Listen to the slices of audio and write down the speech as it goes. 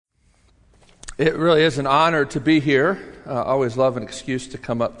It really is an honor to be here. I always love an excuse to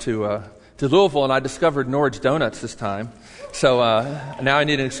come up to Louisville, and I discovered Norwich Donuts this time. So now I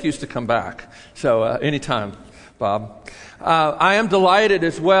need an excuse to come back. So anytime, Bob. I am delighted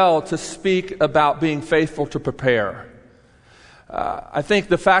as well to speak about being faithful to prepare. I think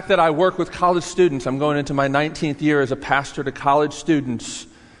the fact that I work with college students, I'm going into my 19th year as a pastor to college students,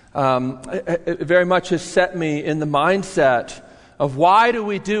 it very much has set me in the mindset of why do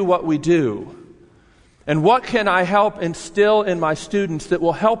we do what we do? And what can I help instill in my students that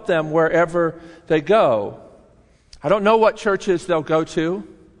will help them wherever they go? I don't know what churches they'll go to.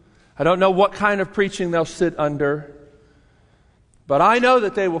 I don't know what kind of preaching they'll sit under. But I know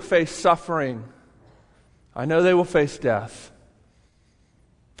that they will face suffering. I know they will face death.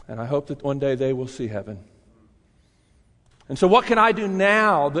 And I hope that one day they will see heaven. And so what can I do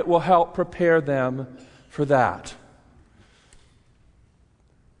now that will help prepare them for that?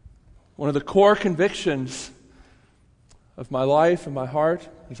 One of the core convictions of my life and my heart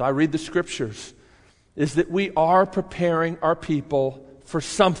as I read the Scriptures is that we are preparing our people for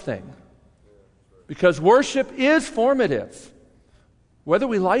something. Because worship is formative, whether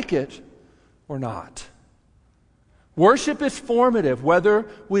we like it or not. Worship is formative, whether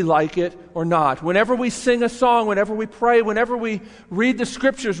we like it or not. Whenever we sing a song, whenever we pray, whenever we read the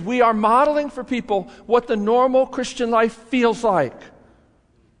Scriptures, we are modeling for people what the normal Christian life feels like.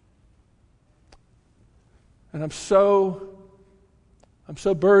 And I'm so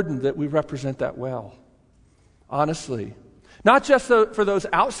burdened that we represent that well, honestly. Not just for those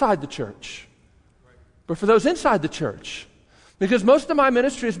outside the church, but for those inside the church. Because most of my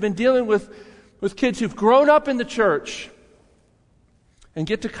ministry has been dealing with kids who've grown up in the church and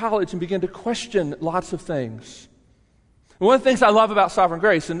get to college and begin to question lots of things. And one of the things I love about Sovereign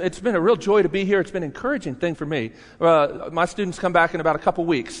Grace, and it's been a real joy to be here, it's been an encouraging thing for me. My students come back in about a couple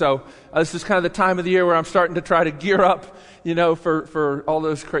weeks, so this is kind of the time of the year where I'm starting to try to gear up, for all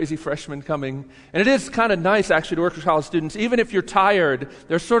those crazy freshmen coming. And it is kind of nice, actually, to work with college students. Even if you're tired,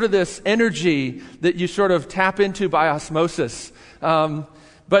 there's sort of this energy that you sort of tap into by osmosis.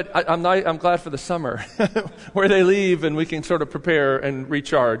 But I'm glad for the summer where they leave and we can sort of prepare and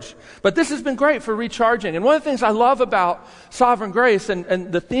recharge. But this has been great for recharging. And one of the things I love about Sovereign Grace and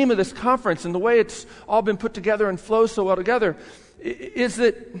the theme of this conference and the way it's all been put together and flows so well together is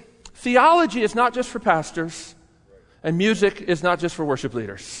that theology is not just for pastors and music is not just for worship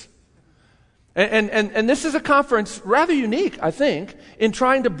leaders. And this is a conference rather unique, I think, in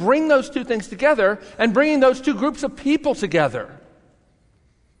trying to bring those two things together and bringing those two groups of people together.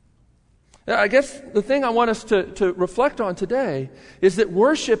 I guess the thing I want us to reflect on today is that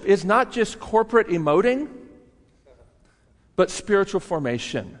worship is not just corporate emoting, but spiritual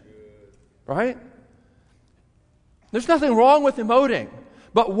formation. Right? There's nothing wrong with emoting.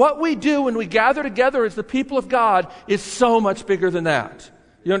 But what we do when we gather together as the people of God is so much bigger than that.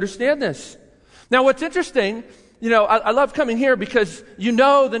 You understand this? Now, what's interesting, I love coming here because you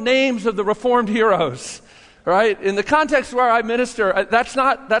know the names of the Reformed heroes. Right? In the context where I minister, that's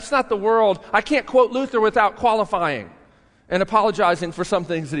not the world. I can't quote Luther without qualifying and apologizing for some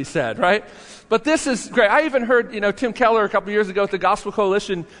things that he said, right? But this is great. I even heard, Tim Keller a couple of years ago at the Gospel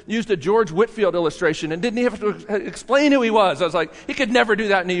Coalition used a George Whitefield illustration and didn't even have to explain who he was. I was like, he could never do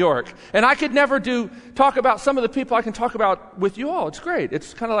that in New York. And I could never talk about some of the people I can talk about with you all. It's great.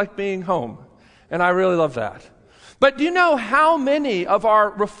 It's kind of like being home. And I really love that. But do you know how many of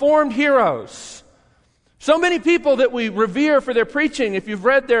our Reformed heroes, so many people that we revere for their preaching, if you've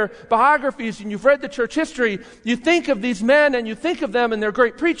read their biographies and you've read the church history, you think of these men and you think of them and their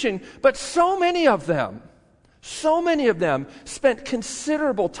great preaching, but so many of them spent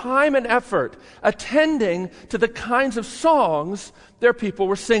considerable time and effort attending to the kinds of songs their people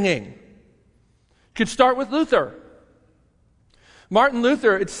were singing. You could start with Luther. Martin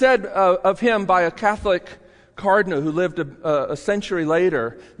Luther, it's said of him by a Catholic cardinal who lived a century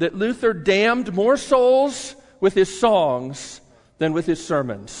later, that Luther damned more souls with his songs than with his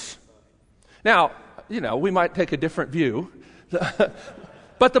sermons. Now, we might take a different view,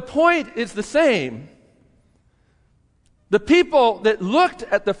 but the point is the same. The people that looked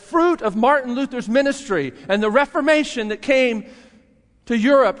at the fruit of Martin Luther's ministry and the Reformation that came to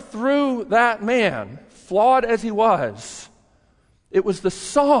Europe through that man, flawed as he was, it was the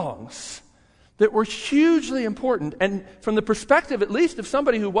songs that were hugely important. And from the perspective, at least, of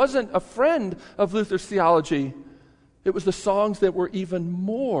somebody who wasn't a friend of Luther's theology, it was the songs that were even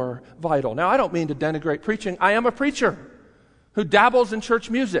more vital. Now, I don't mean to denigrate preaching. I am a preacher who dabbles in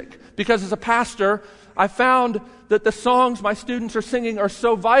church music because as a pastor, I found that the songs my students are singing are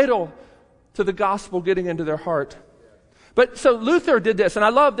so vital to the gospel getting into their heart. But so Luther did this, and I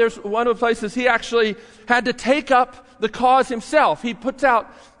love, there's one of the places he actually had to take up the cause himself. He puts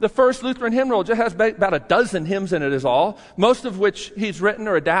out the first Lutheran hymn roll. It just has about a dozen hymns in it is all, most of which he's written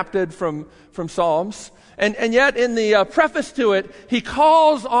or adapted from Psalms. And yet in the preface to it, he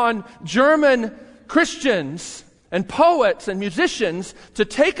calls on German Christians and poets and musicians to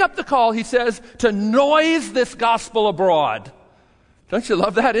take up the call, he says, to noise this gospel abroad. Don't you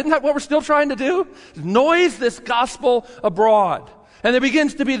love that? Isn't that what we're still trying to do? Noise this gospel abroad. And there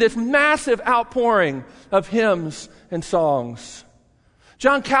begins to be this massive outpouring of hymns and songs.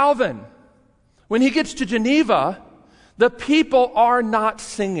 John Calvin, when he gets to Geneva, the people are not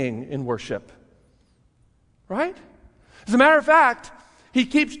singing in worship. Right? As a matter of fact, he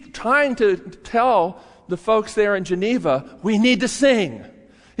keeps trying to tell the folks there in Geneva, we need to sing.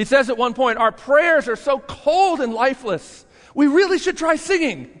 He says at one point, our prayers are so cold and lifeless. We really should try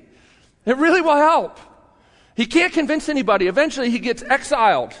singing. It really will help. He can't convince anybody. Eventually he gets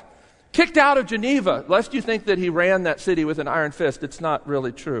exiled, kicked out of Geneva. Lest you think that he ran that city with an iron fist, it's not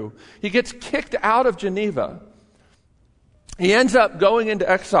really true. He gets kicked out of Geneva. He ends up going into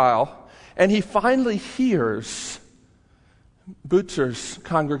exile, and he finally hears Butzer's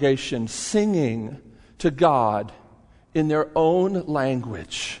congregation singing to God in their own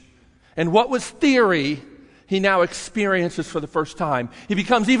language. And what was theory, he now experiences for the first time. He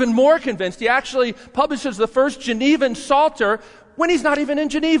becomes even more convinced. He actually publishes the first Genevan Psalter when he's not even in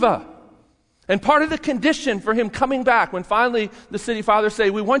Geneva. And part of the condition for him coming back, when finally the city fathers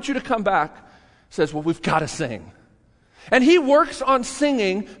say, we want you to come back, says, well, we've got to sing. And he works on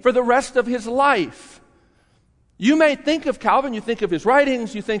singing for the rest of his life. You may think of Calvin, you think of his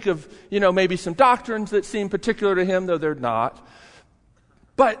writings, you think of, maybe some doctrines that seem particular to him, though they're not.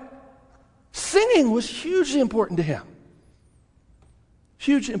 But singing was hugely important to him.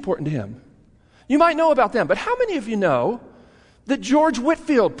 Hugely important to him. You might know about them, but how many of you know that George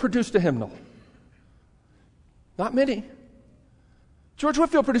Whitefield produced a hymnal? Not many. George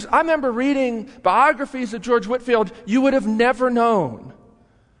Whitefield produced, I remember reading biographies of George Whitefield. You would have never known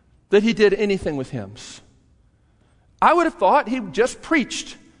that he did anything with hymns. I would have thought he just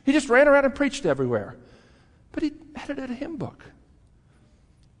preached. He just ran around and preached everywhere. But he edited a hymn book.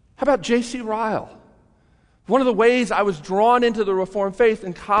 How about J.C. Ryle? One of the ways I was drawn into the Reformed faith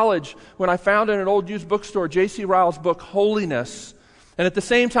in college when I found in an old used bookstore J.C. Ryle's book, Holiness. And at the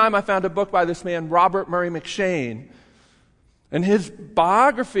same time, I found a book by this man, Robert Murray McShane. And his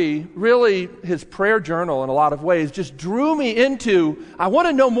biography, really his prayer journal in a lot of ways, just drew me into, I want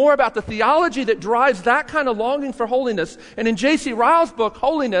to know more about the theology that drives that kind of longing for holiness. And in J.C. Ryle's book,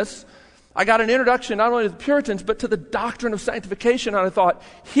 Holiness, I got an introduction not only to the Puritans, but to the doctrine of sanctification. And I thought,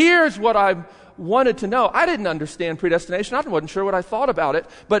 here's what I wanted to know. I didn't understand predestination. I wasn't sure what I thought about it.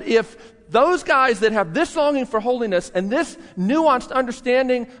 But if those guys that have this longing for holiness and this nuanced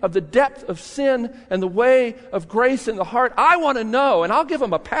understanding of the depth of sin and the way of grace in the heart, I want to know. And I'll give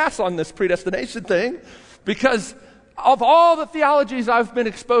them a pass on this predestination thing, because of all the theologies I've been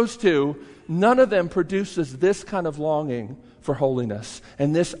exposed to, none of them produces this kind of longing for holiness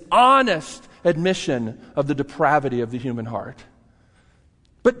and this honest admission of the depravity of the human heart.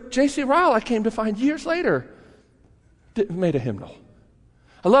 But J.C. Ryle, I came to find years later, made a hymnal.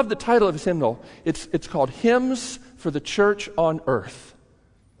 I love the title of his hymnal. It's called Hymns for the Church on Earth.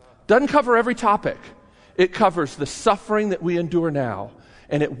 Doesn't cover every topic. It covers the suffering that we endure now,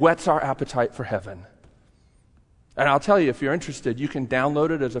 and it whets our appetite for heaven. And I'll tell you, if you're interested, you can download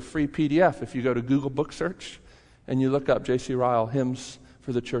it as a free PDF if you go to Google Book Search and you look up J.C. Ryle, Hymns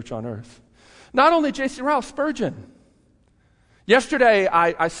for the Church on Earth. Not only J.C. Ryle, Spurgeon. Yesterday,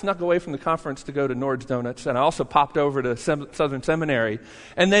 I snuck away from the conference to go to Nord's Donuts, and I also popped over to Southern Seminary,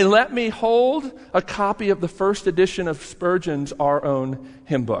 and they let me hold a copy of the first edition of Spurgeon's Our Own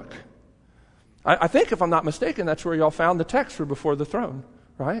Hymn Book. I think, if I'm not mistaken, that's where y'all found the text for Before the Throne,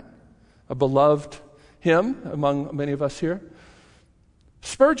 right? A beloved hymn among many of us here.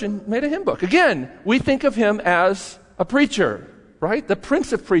 Spurgeon made a hymn book. Again, we think of him as a preacher, right? The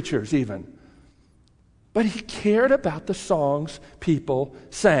prince of preachers, even. But he cared about the songs people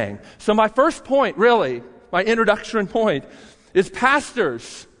sang. So my first point, really, my introduction point, is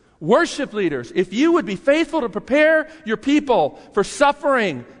pastors, worship leaders, if you would be faithful to prepare your people for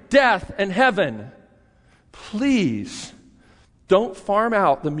suffering, death, and heaven, please don't farm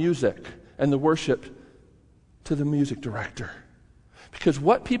out the music and the worship to the music director. Because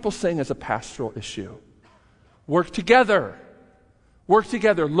what people sing is a pastoral issue. Work together. Work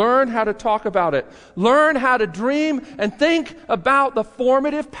together. Learn how to talk about it. Learn how to dream and think about the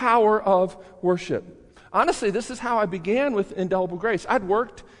formative power of worship. Honestly, this is how I began with Indelible Grace. I'd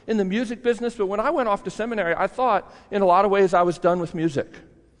worked in the music business, but when I went off to seminary, I thought in a lot of ways I was done with music.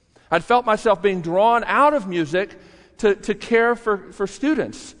 I'd felt myself being drawn out of music to care for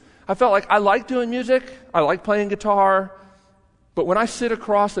students. I felt like I like doing music, I like playing guitar, but when I sit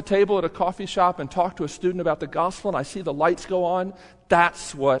across the table at a coffee shop and talk to a student about the gospel and I see the lights go on,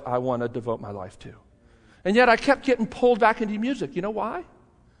 that's what I want to devote my life to. And yet I kept getting pulled back into music. You know why?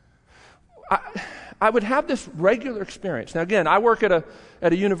 I would have this regular experience. Now again, I work at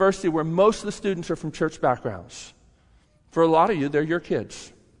a university where most of the students are from church backgrounds. For a lot of you, they're your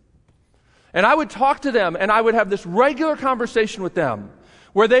kids. And I would talk to them and I would have this regular conversation with them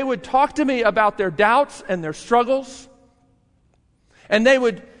where they would talk to me about their doubts and their struggles. And they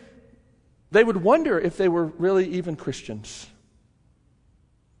would wonder if they were really even Christians.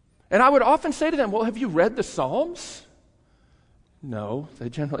 And I would often say to them, well, have you read the Psalms? No, they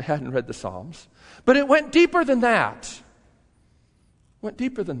generally hadn't read the Psalms. But it went deeper than that.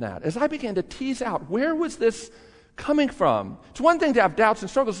 As I began to tease out, where was this coming from? It's one thing to have doubts and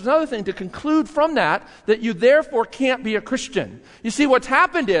struggles. It's another thing to conclude from that you therefore can't be a Christian. You see, what's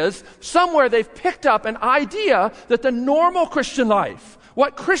happened is somewhere they've picked up an idea that the normal Christian life,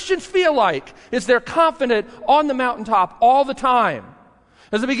 what Christians feel like, is they're confident on the mountaintop all the time.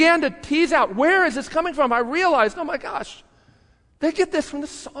 As I began to tease out, where is this coming from? I realized, oh my gosh, they get this from the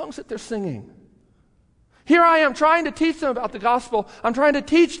songs that they're singing. Here I am trying to teach them about the gospel. I'm trying to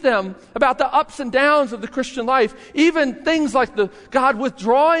teach them about the ups and downs of the Christian life. Even things like the God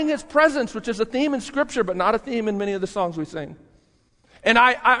withdrawing His presence, which is a theme in Scripture, but not a theme in many of the songs we sing. And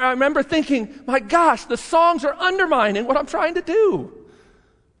I remember thinking, my gosh, the songs are undermining what I'm trying to do.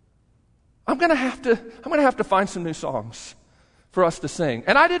 I'm going to have to find some new songs for us to sing.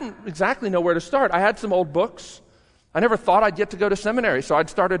 And I didn't exactly know where to start. I had some old books. I never thought I'd get to go to seminary, so I'd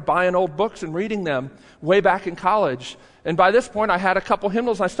started buying old books and reading them way back in college. And by this point, I had a couple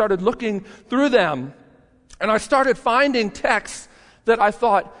hymnals, and I started looking through them. And I started finding texts that I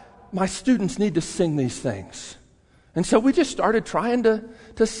thought, my students need to sing these things. And so we just started trying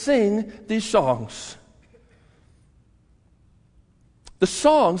to sing these songs. The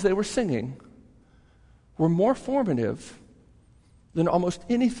songs they were singing were more formative than almost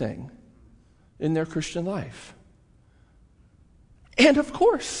anything in their Christian life. And of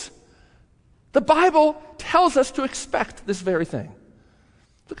course, the Bible tells us to expect this very thing.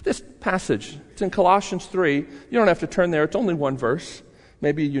 Look at this passage. It's in Colossians 3. You don't have to turn there. It's only one verse.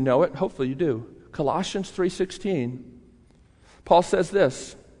 Maybe you know it. Hopefully you do. Colossians 3:16. Paul says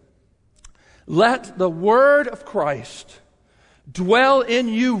this, "Let the word of Christ dwell in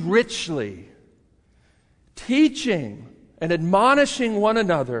you richly, teaching and admonishing one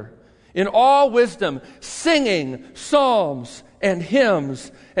another in all wisdom, singing psalms and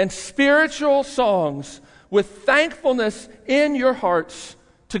hymns and spiritual songs with thankfulness in your hearts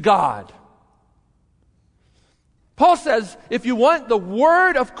to God." Paul says, if you want the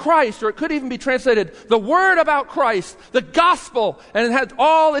word of Christ, or it could even be translated, the word about Christ, the gospel, and it has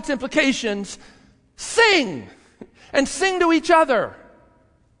all its implications, sing, and sing to each other.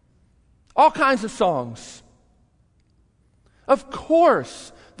 All kinds of songs. Of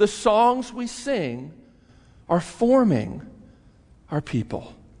course, the songs we sing are forming our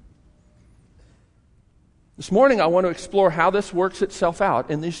people. This morning, I want to explore how this works itself out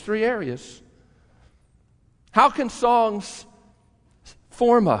in these three areas. How can songs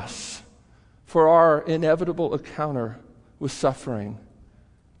form us for our inevitable encounter with suffering,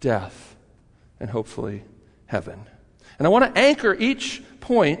 death, and hopefully heaven? And I want to anchor each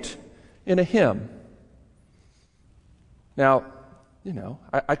point in a hymn. Now,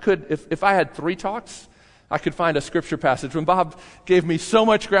 I could, if I had 3 talks, I could find a scripture passage. When Bob gave me so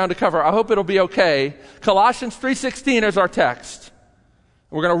much ground to cover, I hope it'll be okay. Colossians 3:16 is our text.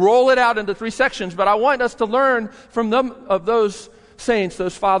 We're going to roll it out into 3 sections, but I want us to learn from them of those saints,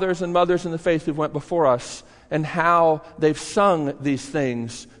 those fathers and mothers in the faith who went before us, and how they've sung these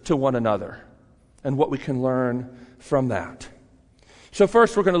things to one another, and what we can learn from that. So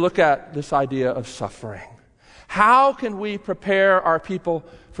first, we're going to look at this idea of suffering. How can we prepare our people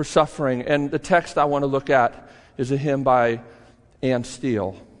for suffering? And the text I want to look at is a hymn by Anne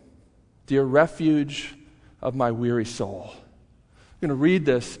Steele, "Dear Refuge of My Weary Soul." We're going to read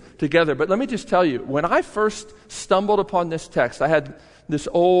this together, but let me just tell you, when I first stumbled upon this text, I had this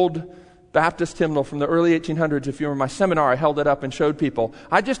old Baptist hymnal from the early 1800s. If you were in my seminar, I held it up and showed people.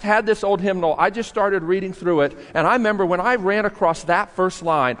 I just had this old hymnal. I just started reading through it, and I remember when I ran across that first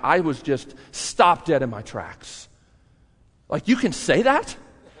line, I was just stopped dead in my tracks. Like, you can say that?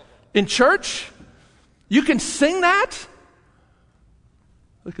 In church? You can sing that?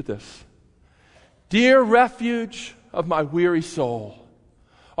 Look at this. Dear refuge of my weary soul,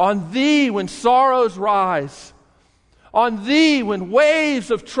 on thee when sorrows rise, on thee when waves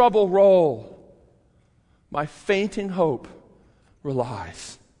of trouble roll, my fainting hope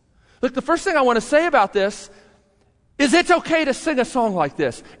relies. Look, the first thing I want to say about this is it's okay to sing a song like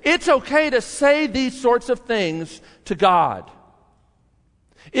this. It's okay to say these sorts of things to God.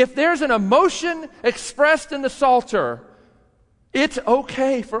 If there's an emotion expressed in the Psalter, it's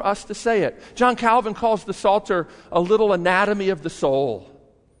okay for us to say it. John Calvin calls the Psalter a little anatomy of the soul.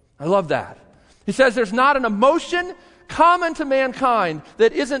 I love that. He says there's not an emotion common to mankind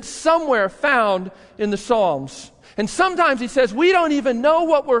that isn't somewhere found in the Psalms. And sometimes he says we don't even know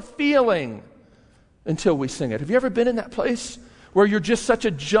what we're feeling until we sing it. Have you ever been in that place where you're just such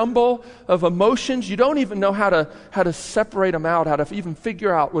a jumble of emotions, you don't even know how to separate them out, how to even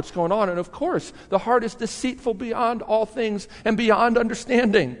figure out what's going on? And of course, the heart is deceitful beyond all things and beyond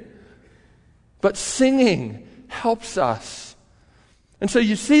understanding. But singing helps us. And so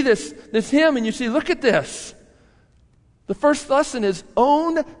you see this hymn and you see, look at this. The first lesson is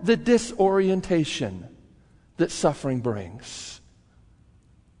own the disorientation that suffering brings.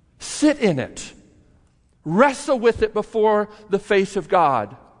 Sit in it. Wrestle with it before the face of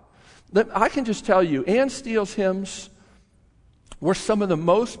God. I can just tell you, Ann Steele's hymns were some of the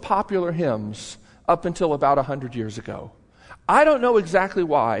most popular hymns up until about 100 years ago. I don't know exactly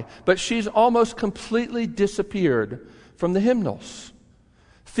why, but she's almost completely disappeared from the hymnals.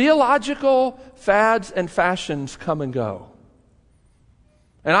 Theological fads and fashions come and go.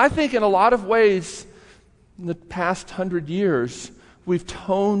 And I think in a lot of ways, in the past 100 years, we've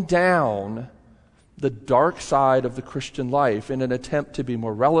toned down the dark side of the Christian life in an attempt to be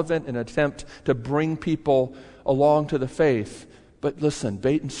more relevant, in an attempt to bring people along to the faith. But listen,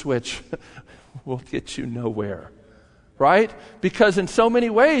 bait and switch will get you nowhere, right? Because in so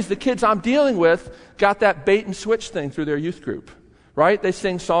many ways, the kids I'm dealing with got that bait and switch thing through their youth group, right? They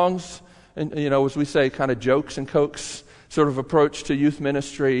sing songs, and as we say, kind of jokes and cokes sort of approach to youth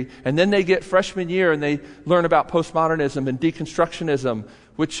ministry. And then they get freshman year and they learn about postmodernism and deconstructionism,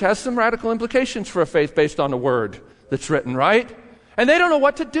 which has some radical implications for a faith based on a word that's written, right? And they don't know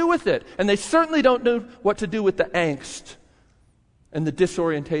what to do with it. And they certainly don't know what to do with the angst and the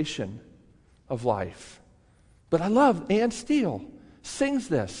disorientation of life. But I love Ann Steele sings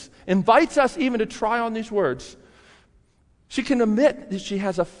this, invites us even to try on these words. She can admit that she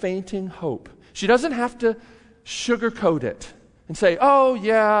has a fainting hope. She doesn't have to sugarcoat it and say, oh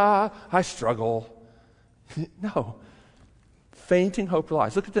yeah, I struggle. No. Fainting hope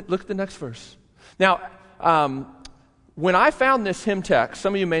relies. Look at the next verse. Now, when I found this hymn text,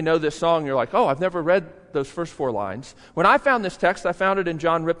 some of you may know this song, you're like, oh, I've never read those first 4 lines. When I found this text, I found it in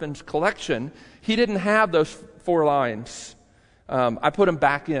John Rippon's collection. He didn't have those 4 lines. I put them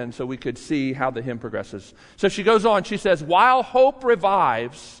back in so we could see how the hymn progresses. So she goes on, she says, while hope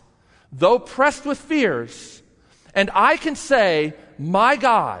revives, though pressed with fears, and I can say, my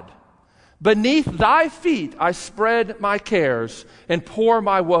God, beneath thy feet I spread my cares and pour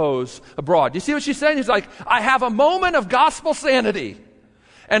my woes abroad. You see what she's saying? He's like, I have a moment of gospel sanity.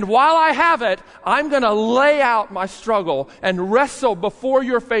 And while I have it, I'm going to lay out my struggle and wrestle before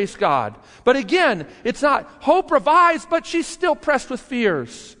your face, God. But again, it's not hope revives, but she's still pressed with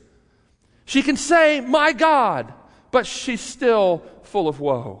fears. She can say, my God, but she's still full of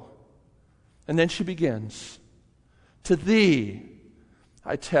woe. And then she begins, to thee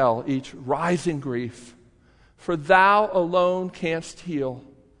I tell each rising grief, for thou alone canst heal.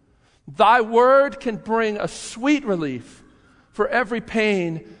 Thy word can bring a sweet relief for every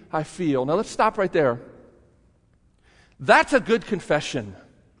pain I feel. Now let's stop right there. That's a good confession.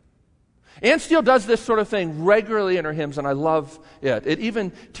 Ann Steele does this sort of thing regularly in her hymns, and I love it. It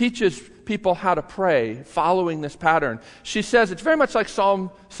even teaches people how to pray following this pattern. She says it's very much like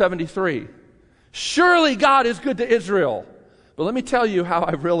Psalm 73. Surely God is good to Israel. But let me tell you how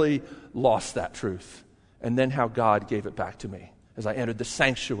I really lost that truth, and then how God gave it back to me as I entered the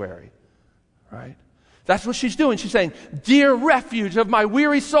sanctuary, right? That's what she's doing. She's saying, dear refuge of my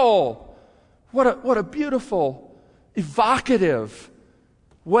weary soul. What a beautiful, evocative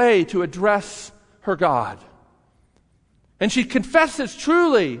way to address her God. And she confesses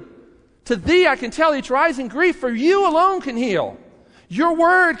truly, to thee I can tell each rising grief, for you alone can heal. Your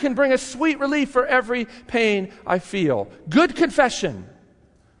word can bring a sweet relief for every pain I feel. Good confession.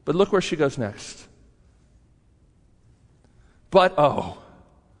 But look where she goes next. But oh,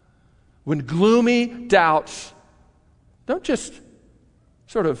 when gloomy doubts don't just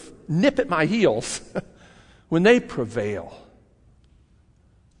sort of nip at my heels, when they prevail.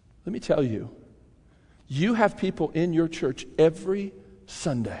 Let me tell you, you have people in your church every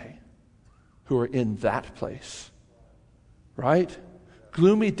Sunday who are in that place. Right?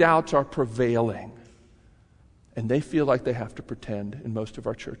 Gloomy doubts are prevailing. And they feel like they have to pretend in most of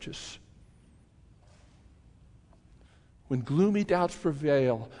our churches. When gloomy doubts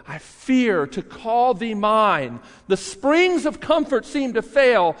prevail, I fear to call thee mine. The springs of comfort seem to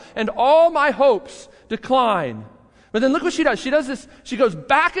fail, and all my hopes decline. But then look what she does. She does this. She goes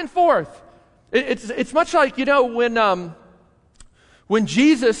back and forth. It's much like, when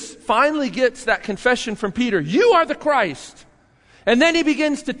Jesus finally gets that confession from Peter, you are the Christ. And then he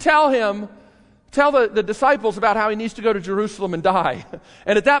begins to tell the disciples about how he needs to go to Jerusalem and die.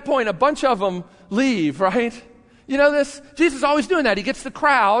 And at that point, a bunch of them leave, right? You know this? Jesus is always doing that. He gets the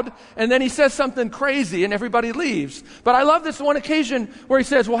crowd, and then he says something crazy, and everybody leaves. But I love this one occasion where he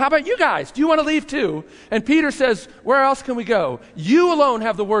says, well, how about you guys? Do you want to leave too? And Peter says, where else can we go? You alone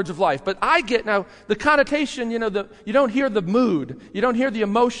have the words of life. But I get now the connotation, you don't hear the mood. You don't hear the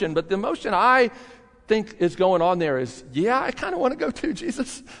emotion. But the emotion I think is going on there is, yeah, I kind of want to go too,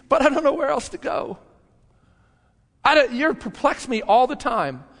 Jesus, but I don't know where else to go. You perplex me all the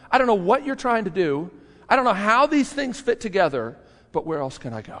time. I don't know what you're trying to do. I don't know how these things fit together, but where else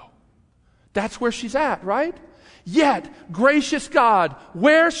can I go? That's where she's at, right? Yet, gracious God,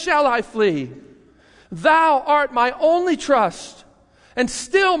 where shall I flee? Thou art my only trust, and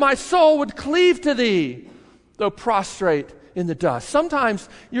still my soul would cleave to thee, though prostrate in the dust. Sometimes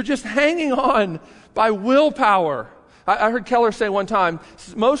you're just hanging on by willpower. I heard Keller say one time,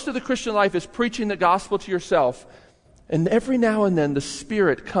 most of the Christian life is preaching the gospel to yourself, and every now and then the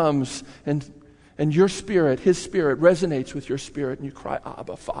Spirit comes and your spirit, His Spirit, resonates with your spirit, and you cry,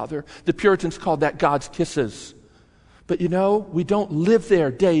 Abba, Father. The Puritans called that God's kisses. But we don't live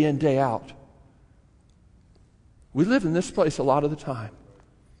there day in, day out. We live in this place a lot of the time.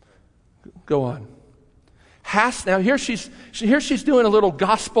 Go on. Now here she's doing a little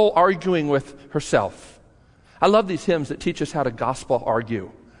gospel arguing with herself. I love these hymns that teach us how to gospel argue.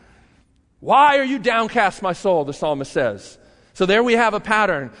 Why are you downcast, my soul? The psalmist says. So there we have a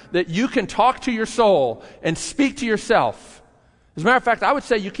pattern that you can talk to your soul and speak to yourself. As a matter of fact, I would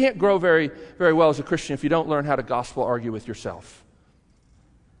say you can't grow very, very well as a Christian if you don't learn how to gospel argue with yourself.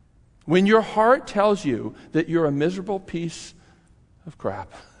 When your heart tells you that you're a miserable piece of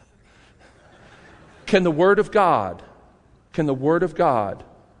crap, can the Word of God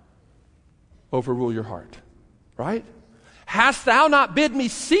overrule your heart? Right? Hast thou not bid me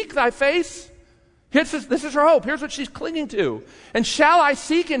seek thy face? This is her hope. Here's what she's clinging to. And shall I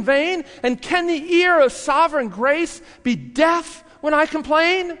seek in vain? And can the ear of sovereign grace be deaf when I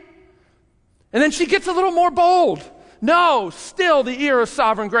complain? And then she gets a little more bold. No, still the ear of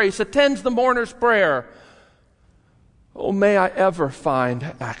sovereign grace attends the mourner's prayer. Oh, may I ever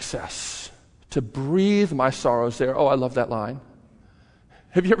find access to breathe my sorrows there. Oh, I love that line.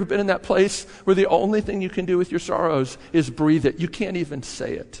 Have you ever been in that place where the only thing you can do with your sorrows is breathe it? You can't even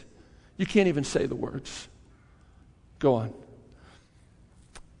say it. You can't even say the words. Go on.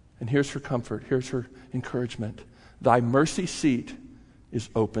 And here's her comfort. Here's her encouragement. Thy mercy seat is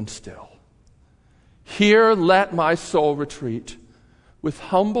open still. Here let my soul retreat. With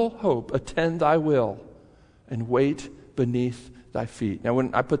humble hope attend thy will and wait beneath thy feet. Now,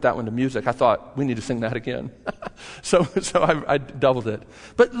 when I put that one to music, I thought, we need to sing that again. so I doubled it.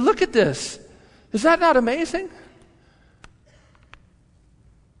 But look at this. Is that not amazing?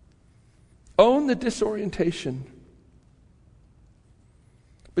 Own the disorientation.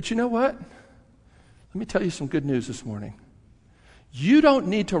 But you know what? Let me tell you some good news this morning. You don't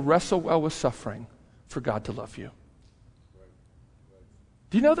need to wrestle well with suffering for God to love you.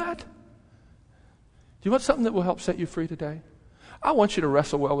 Do you know that? Do you want something that will help set you free today? I want you to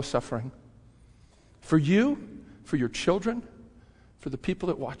wrestle well with suffering. For you, for your children, for the people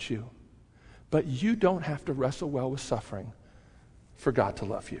that watch you. But you don't have to wrestle well with suffering for God to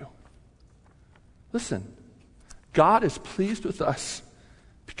love you. Listen, God is pleased with us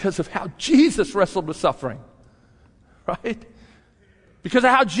because of how Jesus wrestled with suffering, right? Because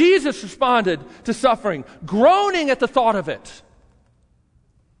of how Jesus responded to suffering, groaning at the thought of it.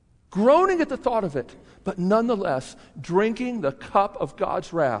 Groaning at the thought of it, but nonetheless drinking the cup of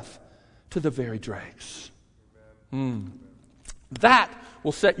God's wrath to the very dregs. That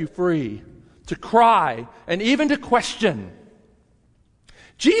will set you free to cry and even to question.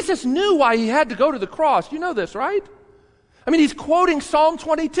 Jesus knew why he had to go to the cross. You know this, right? I mean, he's quoting Psalm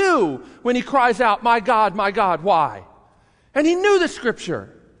 22 when he cries out, my God, why? And he knew the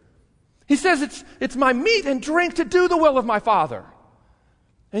scripture. He says, it's my meat and drink to do the will of my Father.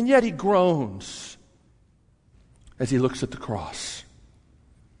 And yet he groans as he looks at the cross.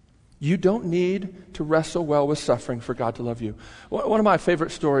 You don't need to wrestle well with suffering for God to love you. One of my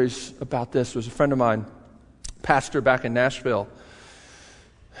favorite stories about this was a friend of mine, pastor back in Nashville.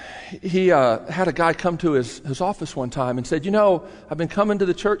 He had a guy come to his office one time and said, I've been coming to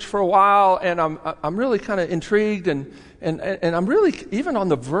the church for a while, and I'm really kind of intrigued, and I'm really even on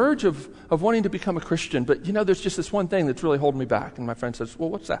the verge of wanting to become a Christian, but there's just this one thing that's really holding me back. And my friend says,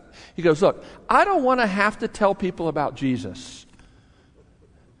 well, what's that? He goes, look, I don't want to have to tell people about Jesus.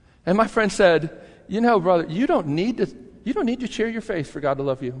 And my friend said, brother, you don't need to share your faith for God to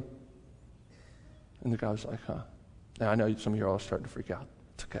love you. And the guy was like, Now I know some of you are all starting to freak out.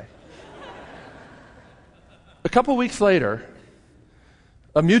 It's okay. A couple weeks later,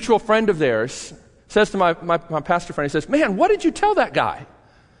 a mutual friend of theirs says to my pastor friend, he says, man, what did you tell that guy?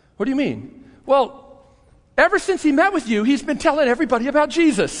 What do you mean? Well, ever since he met with you, he's been telling everybody about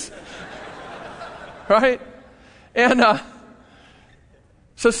Jesus. Right? And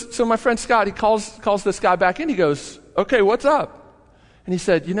so my friend Scott, he calls this guy back in. He goes, okay, what's up? And he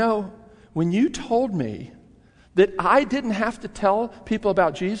said, when you told me that I didn't have to tell people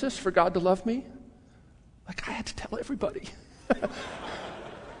about Jesus for God to love me, like I had to tell everybody.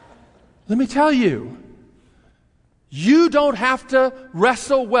 Let me tell you, you don't have to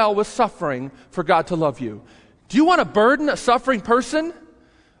wrestle well with suffering for God to love you. Do you want to burden a suffering person?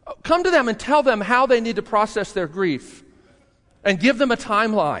 Come to them and tell them how they need to process their grief and give them a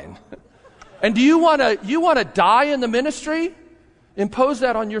timeline. And do you want to die in the ministry? Impose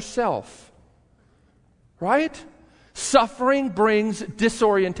that on yourself. Right? Suffering brings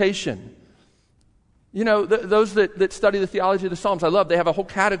disorientation. Those that study the theology of the Psalms, I love, they have a whole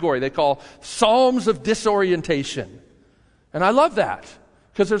category they call Psalms of Disorientation. And I love that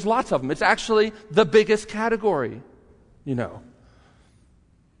because there's lots of them. It's actually the biggest category,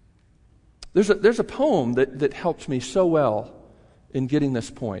 There's a poem that helped me so well in getting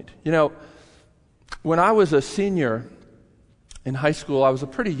this point. When I was a senior in high school, I was a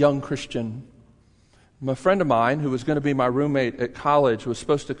pretty young Christian. A friend of mine, who was going to be my roommate at college, was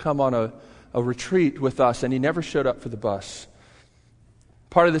supposed to come on a retreat with us, and he never showed up for the bus.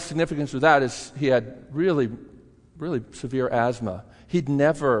 Part of the significance of that is he had really, really severe asthma. He'd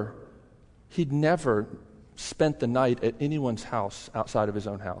never spent the night at anyone's house outside of his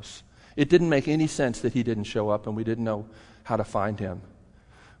own house. It didn't make any sense that he didn't show up, and we didn't know how to find him.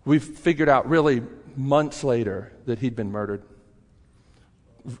 We figured out really months later that he'd been murdered.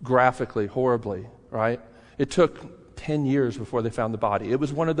 Graphically, horribly, right? It took 10 years before they found the body. It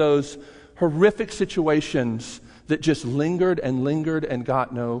was one of those horrific situations that just lingered and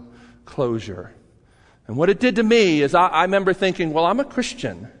got no closure. And what it did to me is I remember thinking, well, I'm a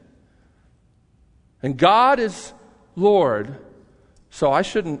Christian. And God is Lord, so I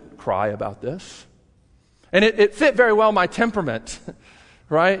shouldn't cry about this. And it fit very well my temperament,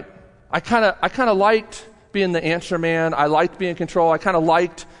 right? I kind of liked being the answer man. I liked being in control. I kind of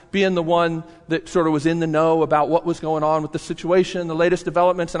liked being the one that sort of was in the know about what was going on with the situation, the latest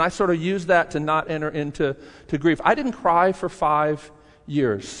developments, and I sort of used that to not enter into grief. I didn't cry for 5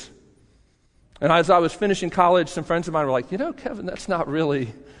 years. And as I was finishing college, some friends of mine were like, Kevin, that's not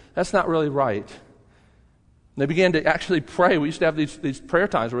really right. And they began to actually pray. We used to have these prayer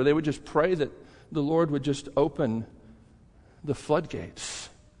times where they would just pray that the Lord would just open the floodgates.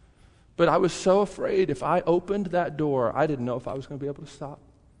 But I was so afraid if I opened that door, I didn't know if I was going to be able to stop.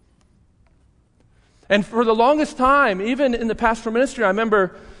 And for the longest time, even in the pastoral ministry, I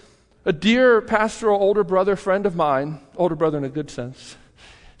remember a dear pastoral older brother friend of mine, older brother in a good sense,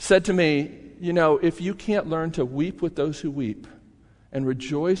 said to me, if you can't learn to weep with those who weep and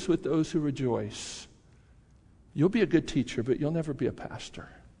rejoice with those who rejoice, you'll be a good teacher, but you'll never be a pastor.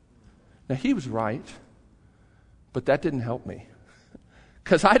 Now, he was right, but that didn't help me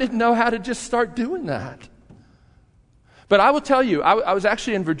because I didn't know how to just start doing that. But I will tell you, I was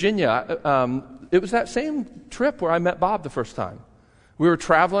actually in Virginia. It was that same trip where I met Bob the first time. We were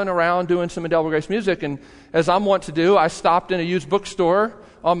traveling around doing some Indelible Grace music, and as I'm wont to do, I stopped in a used bookstore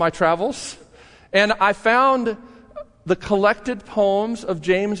on my travels, and I found the collected poems of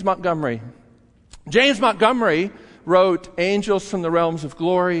James Montgomery. James Montgomery wrote Angels from the Realms of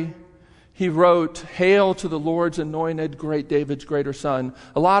Glory. He wrote Hail to the Lord's Anointed, Great David's Greater Son.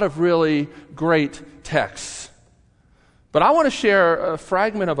 A lot of really great texts. But I want to share a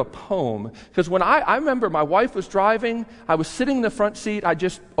fragment of a poem, because when I remember my wife was driving, I was sitting in the front seat, I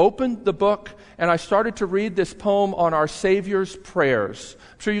just opened the book, and I started to read this poem on our Savior's prayers.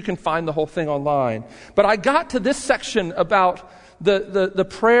 I'm sure you can find the whole thing online. But I got to this section about the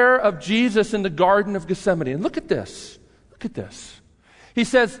prayer of Jesus in the Garden of Gethsemane. And look at this. Look at this. He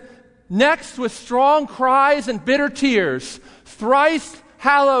says, next with strong cries and bitter tears, thrice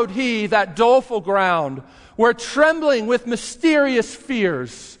hallowed he that doleful ground, where trembling with mysterious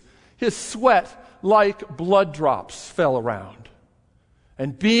fears, his sweat like blood drops fell around.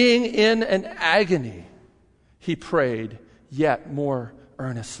 And being in an agony, he prayed yet more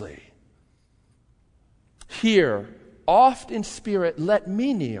earnestly. Here, oft in spirit, let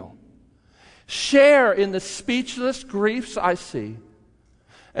me kneel, share in the speechless griefs I see,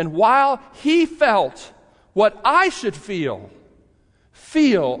 and while he felt what I should feel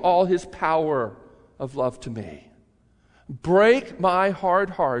all his power of love to me. Break my hard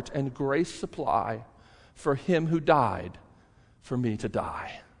heart and grace supply for him who died for me to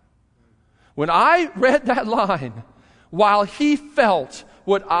die. When I read that line, while he felt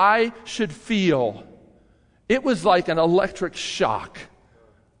what I should feel, it was like an electric shock.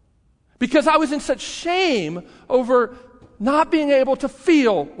 Because I was in such shame over not being able to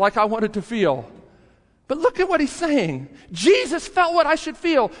feel like I wanted to feel. But look at what he's saying. Jesus felt what I should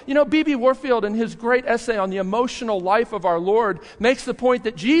feel. You know, B.B. Warfield, in his great essay on the emotional life of our Lord, makes the point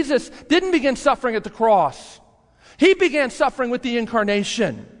that Jesus didn't begin suffering at the cross. He began suffering with the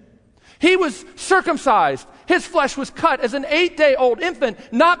incarnation. He was circumcised. His flesh was cut as an 8-day-old infant,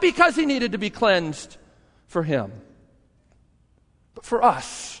 not because he needed to be cleansed for him, but for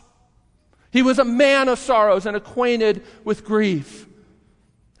us. He was a man of sorrows and acquainted with grief.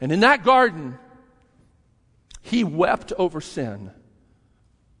 And in that garden, he wept over sin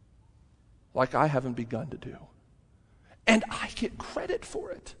like I haven't begun to do. And I get credit for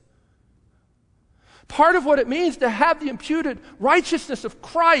it. Part of what it means to have the imputed righteousness of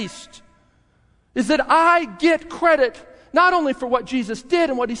Christ is that I get credit not only for what Jesus did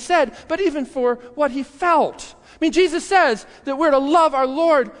and what he said, but even for what he felt. I mean, Jesus says that we're to love our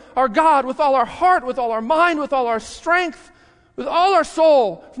Lord, our God, with all our heart, with all our mind, with all our strength, with all our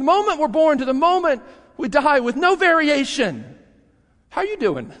soul. From the moment we're born to the moment we die, with no variation. How are you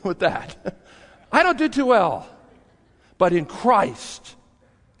doing with that? I don't do too well. But in Christ,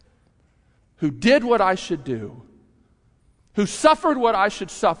 who did what I should do, who suffered what I should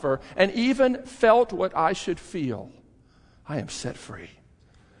suffer, and even felt what I should feel, I am set free.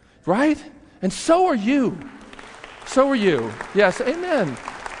 Right? And so are you. So are you. Yes, amen.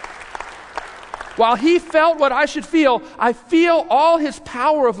 While he felt what I should feel, I feel all his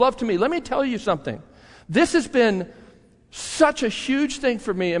power of love to me. Let me tell you something. This has been such a huge thing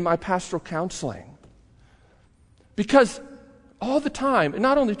for me in my pastoral counseling. Because all the time, and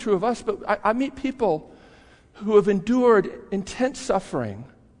not only true of us, but I meet people who have endured intense suffering.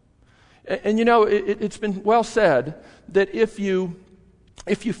 And you know, it's been well said that if you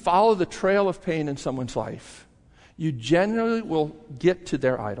follow the trail of pain in someone's life, you generally will get to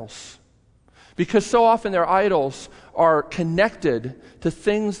their idols. Because so often their idols are connected to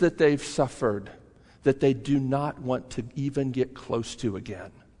things that they've suffered that they do not want to even get close to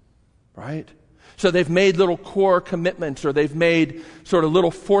again. Right? So they've made little core commitments, or they've made sort of little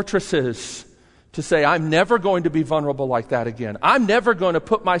fortresses to say, I'm never going to be vulnerable like that again. I'm never going to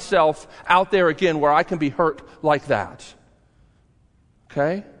put myself out there again where I can be hurt like that.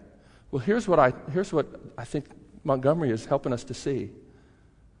 Okay? Well, here's what I think Montgomery is helping us to see.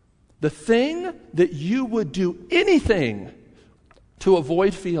 The thing that you would do anything to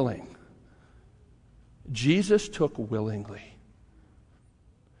avoid feeling, Jesus took willingly.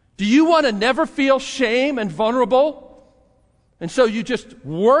 Do you want to never feel shame and vulnerable? And so you just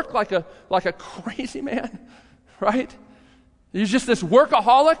work like a crazy man, right? You're just this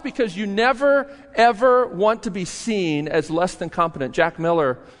workaholic because you never, ever want to be seen as less than competent. Jack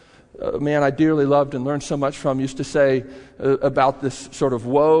Miller, a man I dearly loved and learned so much from, used to say about this sort of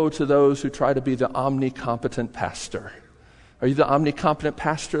woe to those who try to be the omnicompetent pastor. Are you the omnicompetent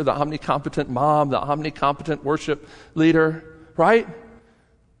pastor, the omnicompetent mom, the omnicompetent worship leader, right?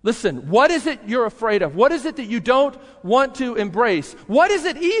 Listen, what is it you're afraid of? What is it that you don't want to embrace? What is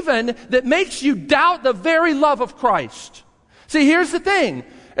it even that makes you doubt the very love of Christ? See, here's the thing.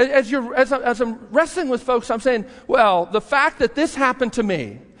 As I'm wrestling with folks, I'm saying, well, the fact that this happened to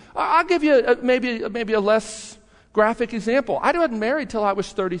me, I'll give you maybe a less graphic example. I wasn't married till I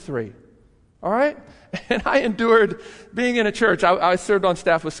was 33. All right? And I endured being in a church. I served on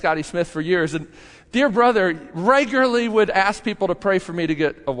staff with Scotty Smith for years, and dear brother regularly would ask people to pray for me to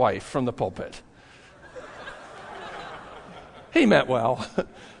get a wife from the pulpit. He meant well.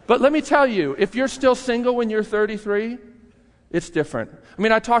 But let me tell you, if you're still single when you're 33, it's different. I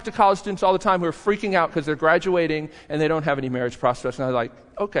mean, I talk to college students all the time who are freaking out because they're graduating and they don't have any marriage prospects. And I'm like,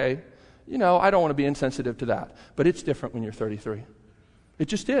 okay, I don't want to be insensitive to that. But it's different when you're 33. It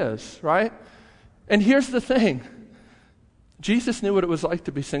just is, right? And here's the thing. Jesus knew what it was like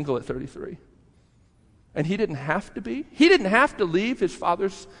to be single at 33. And he didn't have to be. He didn't have to leave his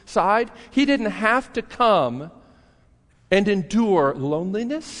Father's side. He didn't have to come and endure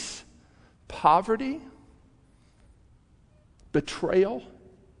loneliness, poverty, betrayal.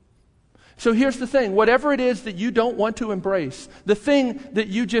 So here's the thing. Whatever it is that you don't want to embrace, the thing that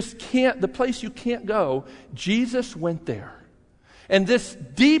you just can't, the place you can't go, Jesus went there. And this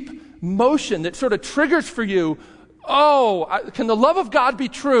deep motion that sort of triggers for you, can the love of God be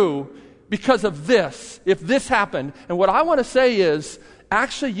true because of this, if this happened? And what I want to say is,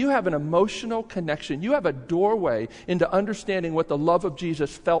 actually, you have an emotional connection. You have a doorway into understanding what the love of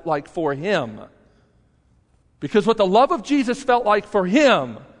Jesus felt like for him. Because what the love of Jesus felt like for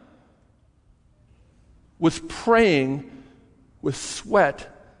him was praying with sweat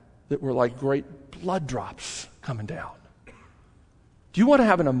that were like great blood drops coming down. Do you want to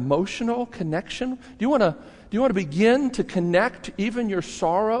have an emotional connection? Do you want to begin to connect even your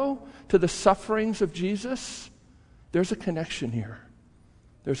sorrow to the sufferings of Jesus? There's a connection here.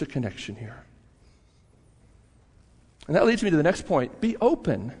 There's a connection here. And that leads me to the next point. Be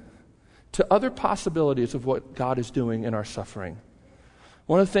open to other possibilities of what God is doing in our suffering.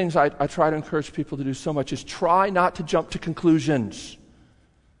 One of the things I try to encourage people to do so much is try not to jump to conclusions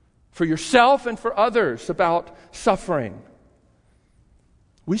for yourself and for others about suffering.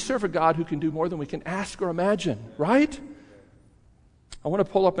 We serve a God who can do more than we can ask or imagine, right? I want to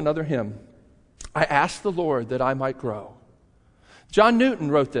pull up another hymn. I asked the Lord that I might grow. John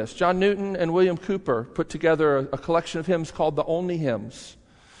Newton wrote this. John Newton and William Cooper put together a collection of hymns called the Only Hymns.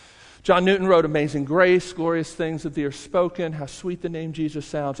 John Newton wrote Amazing Grace, Glorious Things That Thee Are Spoken, How Sweet the Name Jesus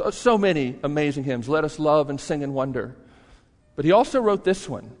Sounds. Oh, so many amazing hymns. Let Us Love and Sing and Wonder. But he also wrote this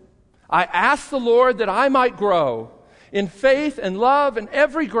one. I asked the Lord that I might grow in faith and love and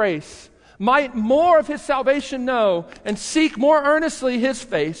every grace, might more of his salvation know, and seek more earnestly his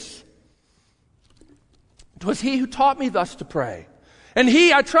face. 'Twas he who taught me thus to pray. And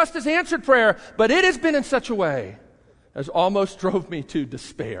he, I trust, has answered prayer, but it has been in such a way as almost drove me to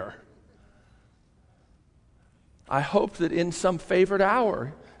despair. I hoped that in some favored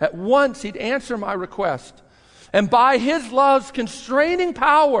hour, at once he'd answer my request, and by his love's constraining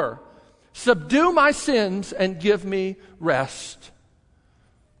power, subdue my sins and give me rest.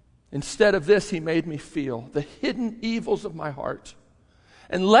 Instead of this, he made me feel the hidden evils of my heart,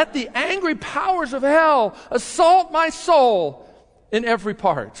 and let the angry powers of hell assault my soul in every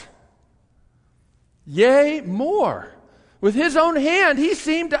part. Yea, more. With his own hand, he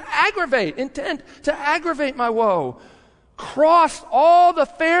seemed to intent to aggravate my woe. Crossed all the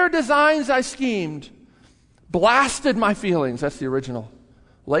fair designs I schemed. Blasted my feelings, that's the original.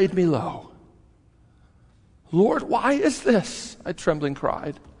 Laid me low. Lord, why is this? I trembling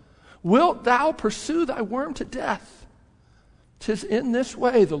cried. Wilt thou pursue thy worm to death? 'Tis in this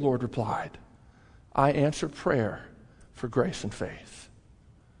way, the Lord replied. I answer prayer for grace and faith.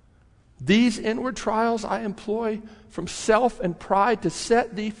 These inward trials I employ from self and pride to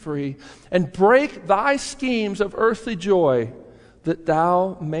set thee free and break thy schemes of earthly joy, that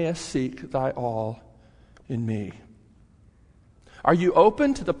thou mayest seek thy all in me. Are you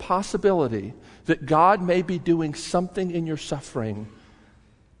open to the possibility that God may be doing something in your suffering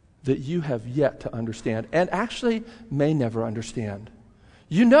that you have yet to understand, and actually may never understand?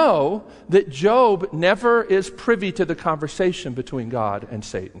 You know that Job never is privy to the conversation between God and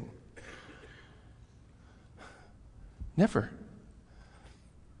Satan. Never.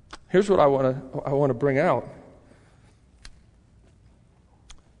 Here's what I want to bring out.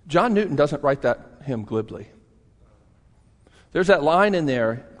 John Newton doesn't write that hymn glibly. There's that line in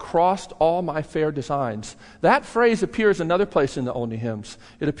there, crossed all my fair designs. That phrase appears another place in the Only Hymns.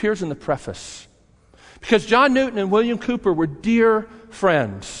 It appears in the preface. Because John Newton and William Cooper were dear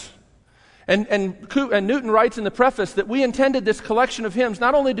friends. And Newton writes in the preface that we intended this collection of hymns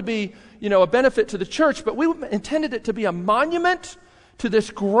not only to be, a benefit to the church, but we intended it to be a monument to this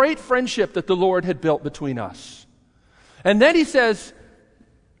great friendship that the Lord had built between us. And then he says,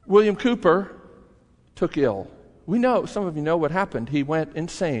 William Cooper took ill. We know, some of you know what happened. He went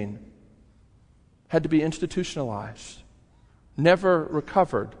insane, had to be institutionalized, never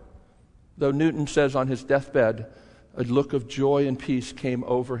recovered. Though Newton says on his deathbed, a look of joy and peace came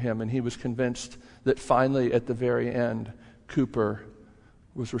over him, and he was convinced that finally, at the very end, Cooper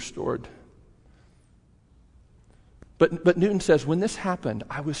was restored. But Newton says, when this happened,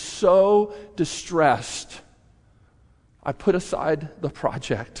 I was so distressed, I put aside the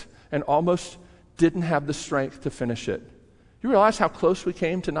project and almost didn't have the strength to finish it. You realize how close we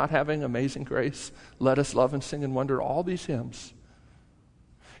came to not having Amazing Grace, Let Us Love and Sing and Wonder, all these hymns.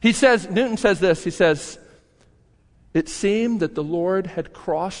 Newton says this, he says, it seemed that the Lord had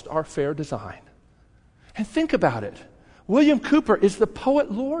crossed our fair design And think about it. William Cowper is the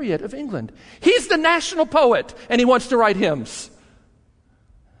poet laureate of England. He's the national poet, and he wants to write hymns.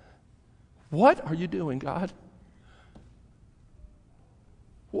 What are you doing, God?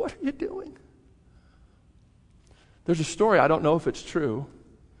 What are you doing? There's a story, I don't know if it's true.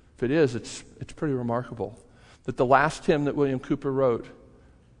 If it is, it's pretty remarkable. That the last hymn that William Cowper wrote,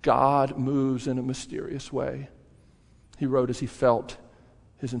 God moves in a mysterious way. He wrote as he felt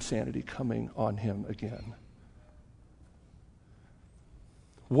his insanity coming on him again.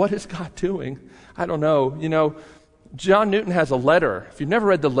 What is God doing? I don't know. You know, John Newton has a letter. If you've never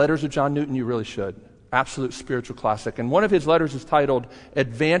read the letters of John Newton, you really should. Absolute spiritual classic. And one of his letters is titled,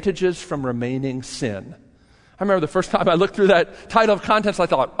 Advantages from Remaining Sin. I remember the first time I looked through that title of contents, I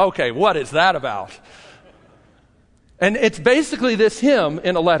thought, okay, what is that about? And it's basically this hymn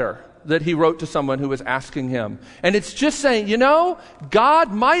in a letter that he wrote to someone who was asking him. And it's just saying, you know,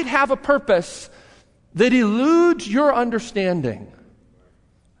 God might have a purpose that eludes your understanding.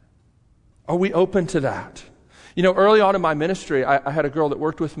 Are we open to that? You know, early on in my ministry, I had a girl that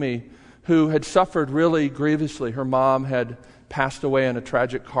worked with me who had suffered really grievously. Her mom had passed away in a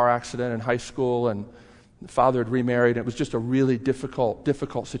tragic car accident in high school, and the father had remarried. It was just a really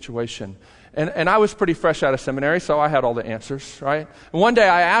difficult situation. And I was pretty fresh out of seminary, so I had all the answers, right? And one day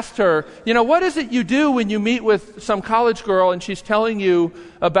I asked her, you know, what is it you do when you meet with some college girl and she's telling you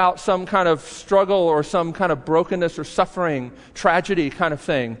about some kind of struggle or some kind of brokenness or suffering, tragedy kind of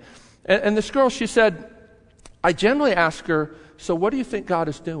thing? And this girl, she said, I generally ask her, so what do you think God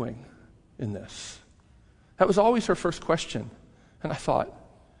is doing in this? That was always her first question. And I thought,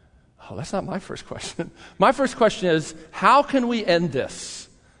 oh, that's not my first question. My first question is, how can we end this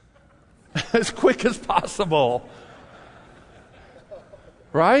as quick as possible?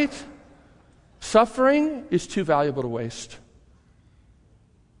 Right? Suffering is too valuable to waste.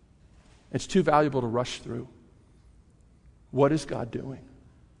 It's too valuable to rush through. What is God doing?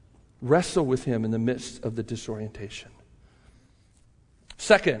 Wrestle with him in the midst of the disorientation.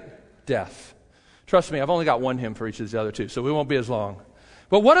 Second, death. Trust me, I've only got one hymn for each of the other two, so we won't be as long.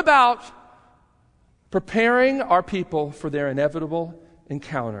 But what about preparing our people for their inevitable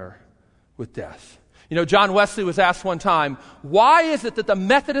encounter with death? You know, John Wesley was asked one time, why is it that the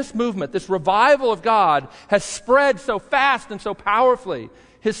Methodist movement, this revival of God, has spread so fast and so powerfully?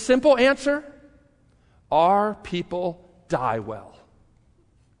 His simple answer, our people die well.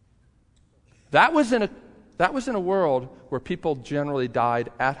 That was in a world where people generally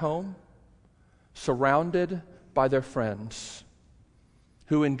died at home, surrounded by their friends,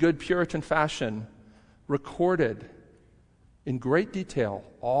 who in good Puritan fashion recorded in great detail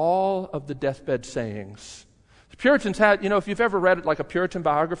all of the deathbed sayings. The Puritans had, you know, if you've ever read like a Puritan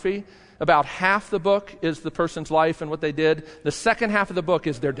biography, about half the book is the person's life and what they did. The second half of the book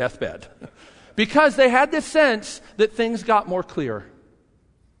is their deathbed. Because they had this sense that things got more clear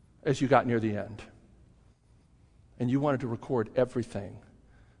as you got near the end. And you wanted to record everything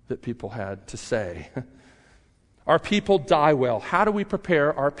that people had to say. Our people die well. How do we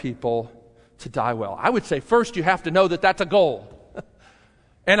prepare our people to die well? I would say first you have to know that that's a goal.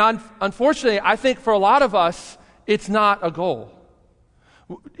 And unfortunately, I think for a lot of us, it's not a goal.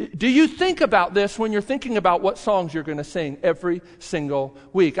 Do you think about this when you're thinking about what songs you're going to sing every single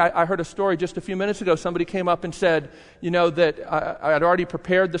week? I heard a story just a few minutes ago. Somebody came up and said, you know, that I had already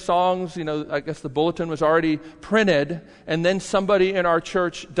prepared the songs. You know, I guess the bulletin was already printed. And then somebody in our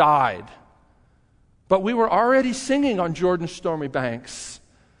church died. But we were already singing on Jordan's stormy banks.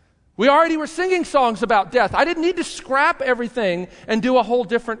 We already were singing songs about death. I didn't need to scrap everything and do a whole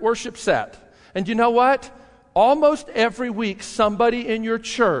different worship set. And you know what? Almost every week, somebody in your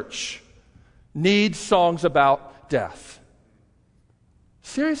church needs songs about death.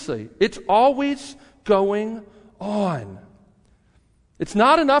 Seriously, it's always going on. It's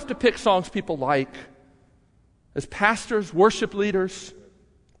not enough to pick songs people like. As pastors, worship leaders,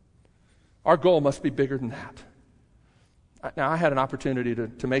 our goal must be bigger than that. Now, I had an opportunity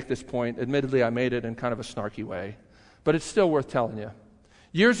to make this point. Admittedly, I made it in kind of a snarky way, but it's still worth telling you.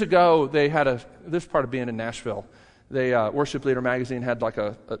 Years ago, they had this part of being in Nashville, Worship Leader magazine had like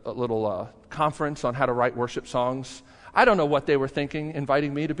a little conference on how to write worship songs. I don't know what they were thinking,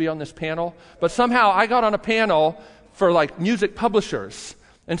 inviting me to be on this panel, but somehow I got on a panel for like music publishers.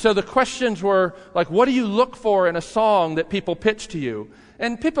 And so the questions were like, what do you look for in a song that people pitch to you?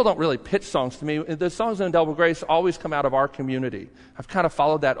 And people don't really pitch songs to me. The songs in Double Grace always come out of our community. I've kind of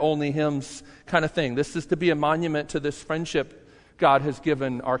followed that only hymns kind of thing. This is to be a monument to this friendship God has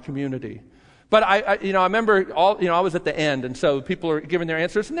given our community. But I remember I was at the end, and so people are giving their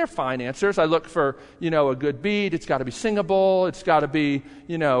answers, and they're fine answers. I look for, a good beat. It's got to be singable. It's got to be,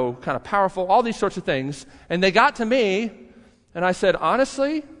 kind of powerful, all these sorts of things. And they got to me, and I said,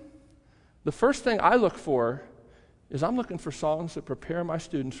 honestly, the first thing I look for is I'm looking for songs that prepare my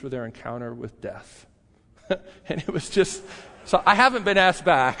students for their encounter with death. And it was just, so I haven't been asked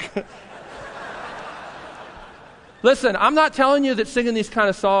back. Listen, I'm not telling you that singing these kind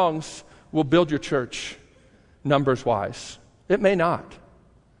of songs will build your church numbers-wise. It may not.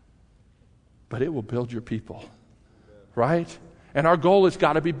 But it will build your people. Right? And our goal has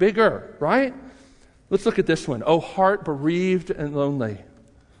got to be bigger, right? Let's look at this one. Oh, heart bereaved and lonely.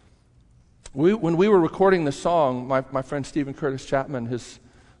 When we were recording the song, my friend Stephen Curtis Chapman, his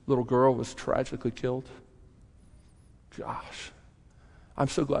little girl was tragically killed. Gosh, I'm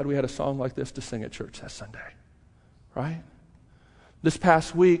so glad we had a song like this to sing at church that Sunday, right? This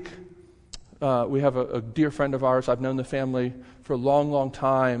past week, we have a dear friend of ours. I've known the family for a long, long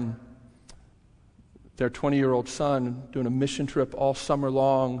time. Their 20-year-old son, doing a mission trip all summer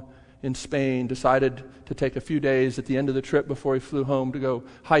long in Spain, decided to take a few days at the end of the trip before he flew home to go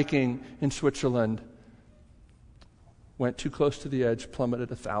hiking in Switzerland. Went too close to the edge, plummeted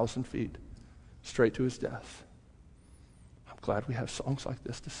 1,000 feet, straight to his death. I'm glad we have songs like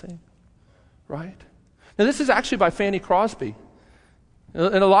this to sing, right? Now, this is actually by Fanny Crosby. In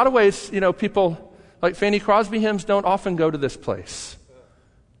a lot of ways, people like Fanny Crosby hymns don't often go to this place.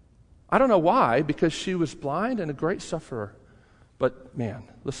 I don't know why, because she was blind and a great sufferer. But man,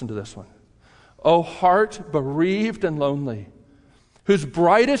 listen to this one. Oh, heart bereaved and lonely, whose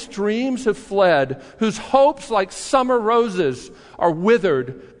brightest dreams have fled, whose hopes like summer roses are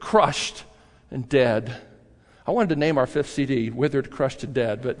withered, crushed, and dead. I wanted to name our 5th CD, Withered, Crushed, and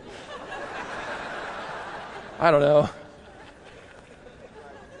Dead, but I don't know.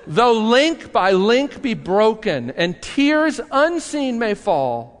 Though link by link be broken, and tears unseen may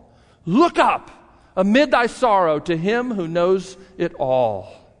fall, look up amid thy sorrow to him who knows it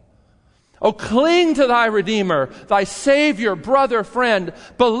all. Oh, cling to thy Redeemer, thy Savior, brother, friend.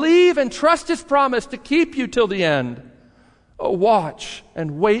 Believe and trust his promise to keep you till the end. Oh, watch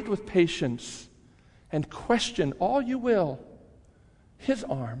and wait with patience, and question all you will. His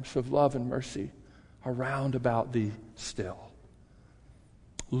arms of love and mercy are round about thee still.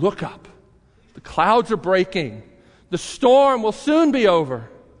 Look up. The clouds are breaking. The storm will soon be over.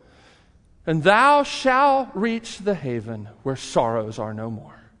 And thou shalt reach the haven where sorrows are no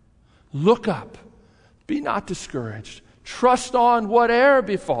more. Look up. Be not discouraged. Trust on whate'er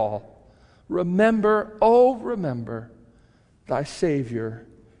befall. Remember, oh, remember, thy Savior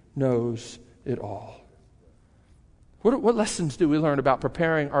knows it all. What lessons do we learn about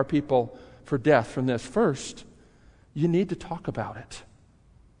preparing our people for death from this? First, you need to talk about it.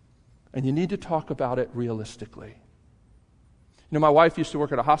 And you need to talk about it realistically. My wife used to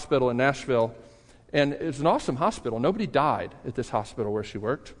work at a hospital in Nashville, and it was an awesome hospital. Nobody died at this hospital where she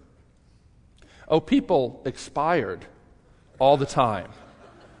worked. Oh, people expired all the time,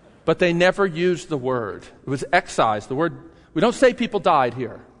 but they never used the word. It was excised. The word, we don't say people died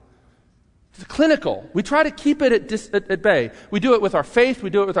here. It's clinical. We try to keep it at bay. We do it with our faith. We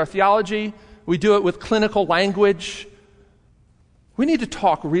do it with our theology. We do it with clinical language. We need to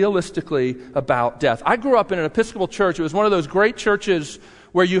talk realistically about death. I grew up in an Episcopal church. It was one of those great churches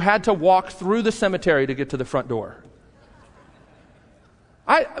where you had to walk through the cemetery to get to the front door.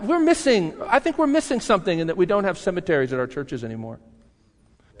 I think we're missing something in that we don't have cemeteries at our churches anymore.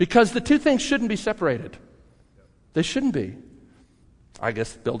 Because the two things shouldn't be separated. They shouldn't be. I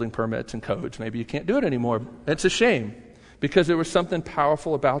guess building permits and codes, maybe you can't do it anymore. It's a shame, because there was something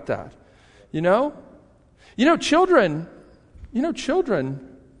powerful about that. Children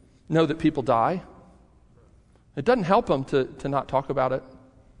know that people die. It doesn't help them to not talk about it.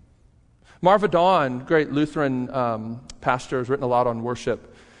 Marva Dawn, great Lutheran pastor, has written a lot on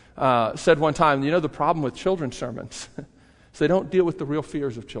worship, said one time, the problem with children's sermons is they don't deal with the real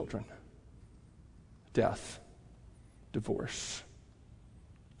fears of children. Death, divorce,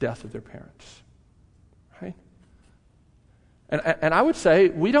 death of their parents. Right? And I would say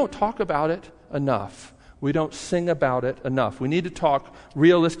we don't talk about it enough. We don't sing about it enough. We need to talk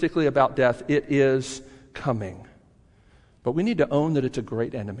realistically about death. It is coming. But we need to own that it's a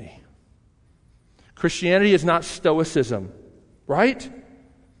great enemy. Christianity is not stoicism, right?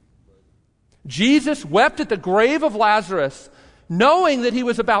 Jesus wept at the grave of Lazarus, knowing that he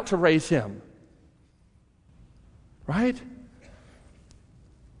was about to raise him. Right?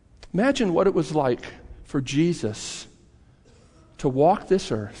 Imagine what it was like for Jesus to walk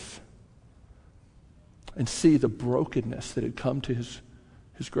this earth and see the brokenness that had come to his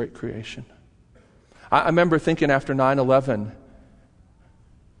great creation. I remember thinking after 9/11,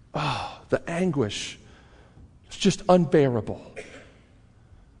 the anguish was just unbearable.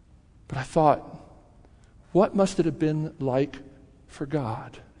 But I thought, what must it have been like for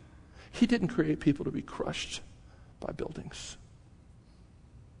God? He didn't create people to be crushed by buildings.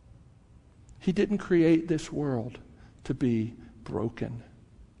 He didn't create this world to be broken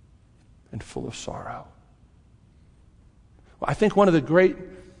and full of sorrow. Well, I think one of the great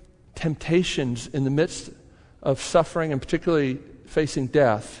temptations in the midst of suffering, and particularly facing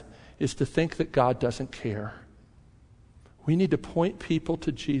death, is to think that God doesn't care. We need to point people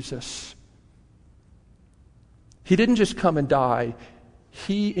to Jesus. He didn't just come and die.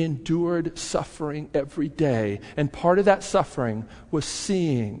 He endured suffering every day. And part of that suffering was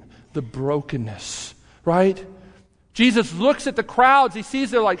seeing the brokenness, right? Jesus looks at the crowds. He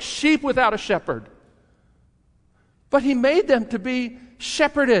sees they're like sheep without a shepherd. But he made them to be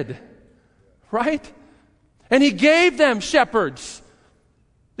shepherded, right? And he gave them shepherds,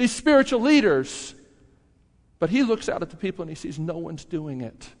 these spiritual leaders. But he looks out at the people and he sees no one's doing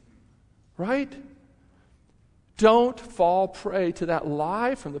it, right? Don't fall prey to that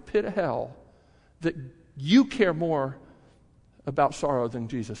lie from the pit of hell that you care more about sorrow than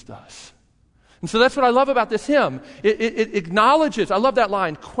Jesus does. And so that's what I love about this hymn. It acknowledges, I love that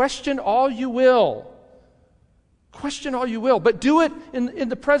line, question all you will. Question all you will, but do it in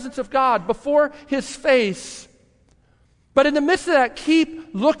the presence of God, before his face. But in the midst of that,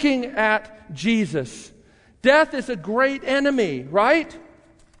 keep looking at Jesus. Death is a great enemy, right?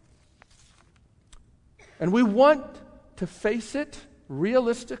 And we want to face it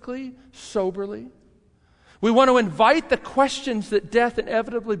realistically, soberly. We want to invite the questions that death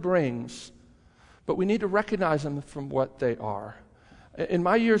inevitably brings, but we need to recognize them from what they are. In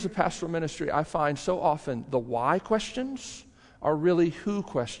my years of pastoral ministry, I find so often the why questions are really who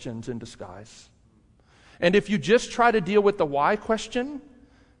questions in disguise. And if you just try to deal with the why question,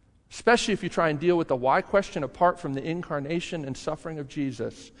 especially if you try and deal with the why question apart from the incarnation and suffering of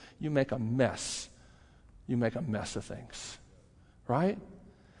Jesus, you make a mess. You make a mess of things, right?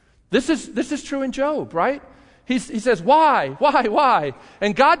 This is true in Job, right? He says, why?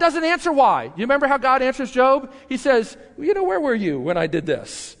 And God doesn't answer why. You remember how God answers Job? He says, where were you when I did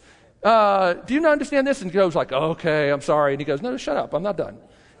this? Do you not understand this? And Job's like, okay, I'm sorry. And he goes, no, shut up, I'm not done.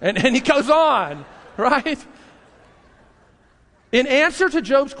 And he goes on, right? In answer to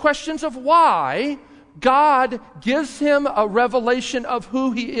Job's questions of why, God gives him a revelation of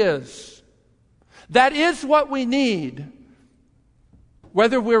who he is. That is what we need.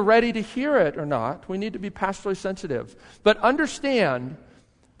 Whether we're ready to hear it or not, we need to be pastorally sensitive. But understand,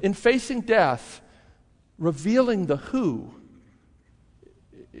 in facing death, revealing the who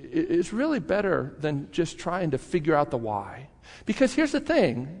is really better than just trying to figure out the why. Because here's the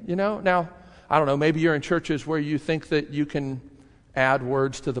thing, now, I don't know, maybe you're in churches where you think that you can add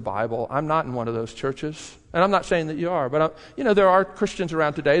words to the Bible. I'm not in one of those churches. And I'm not saying that you are, but there are Christians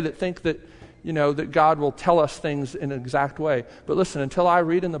around today that think that that God will tell us things in an exact way. But listen, until I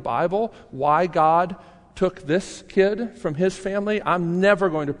read in the Bible why God took this kid from his family, I'm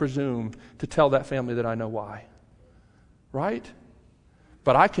never going to presume to tell that family that I know why. Right?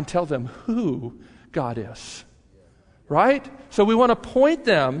 But I can tell them who God is. Right? So we want to point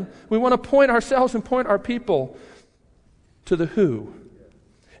them, we want to point ourselves and point our people to the who.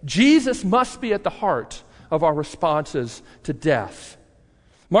 Jesus must be at the heart of our responses to death.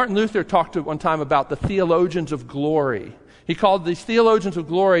 Martin Luther talked one time about the theologians of glory. He called these theologians of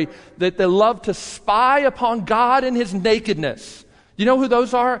glory that they love to spy upon God in his nakedness. You know who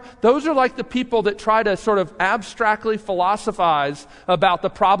those are? Those are like the people that try to sort of abstractly philosophize about the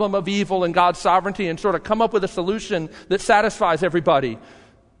problem of evil and God's sovereignty and sort of come up with a solution that satisfies everybody.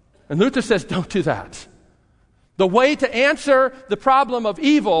 And Luther says, don't do that. The way to answer the problem of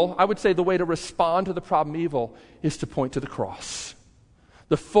evil, I would say the way to respond to the problem of evil, is to point to the cross.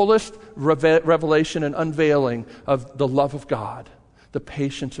 The fullest revelation and unveiling of the love of God, the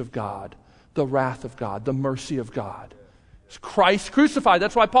patience of God, the wrath of God, the mercy of God. It's Christ crucified.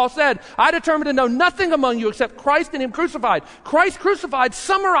 That's why Paul said, I determined to know nothing among you except Christ and him crucified. Christ crucified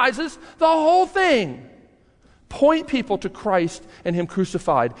summarizes the whole thing. Point people to Christ and him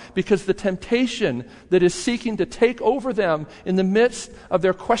crucified, because the temptation that is seeking to take over them in the midst of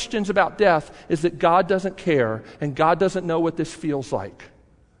their questions about death is that God doesn't care and God doesn't know what this feels like.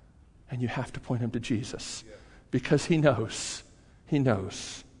 And you have to point him to Jesus because he knows. He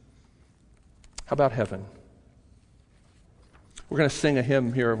knows. How about heaven? We're going to sing a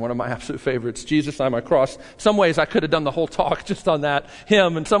hymn here, one of my absolute favorites, Jesus, I'm my cross. In some ways I could have done the whole talk just on that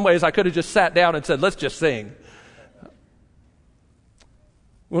hymn. In some ways I could have just sat down and said, let's just sing.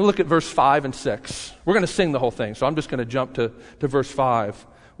 We'll look at verse 5 and 6. We're going to sing the whole thing, so I'm just going to jump to verse 5,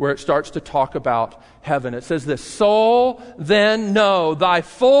 where it starts to talk about heaven. It says this, "Soul, then know thy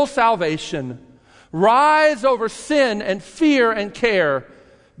full salvation. Rise over sin and fear and care.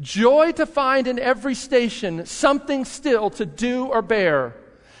 Joy to find in every station, something still to do or bear.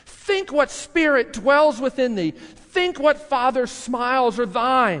 Think what spirit dwells within thee. Think what Father's smiles are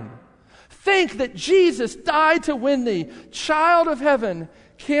thine. Think that Jesus died to win thee. Child of heaven,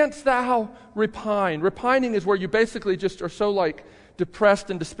 canst thou repine?" Repining is where you basically just are so like depressed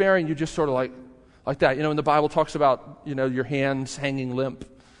and despairing, you just sort of like that. You know, when the Bible talks about, you know, your hands hanging limp.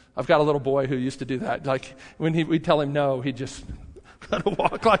 I've got a little boy who used to do that. Like when we tell him no, he just kind of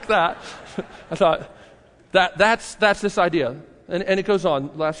walk like that. I thought that's this idea. And it goes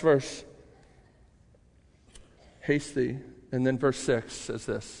on, last verse. Haste thee. And then verse 6 says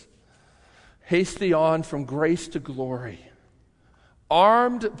this. Haste thee on from grace to glory,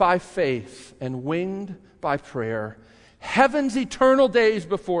 armed by faith and winged by prayer. Heaven's eternal days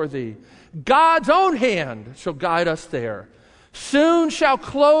before thee. God's own hand shall guide us there. Soon shall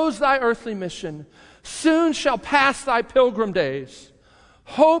close thy earthly mission. Soon shall pass thy pilgrim days.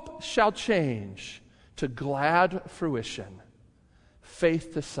 Hope shall change to glad fruition,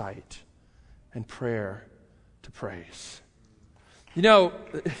 faith to sight, and prayer to praise. You know,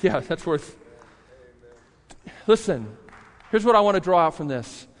 yeah, that's worth. Listen, here's what I want to draw out from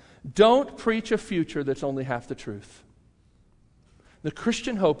this. Don't preach a future that's only half the truth. The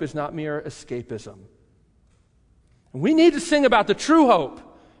Christian hope is not mere escapism. We need to sing about the true hope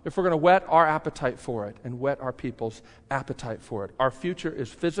if we're going to whet our appetite for it and whet our people's appetite for it. Our future is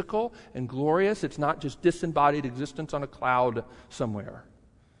physical and glorious. It's not just disembodied existence on a cloud somewhere.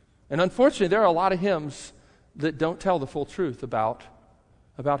 And unfortunately, there are a lot of hymns that don't tell the full truth about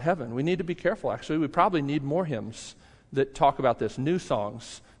heaven. We need to be careful, actually. We probably need more hymns that talk about this, new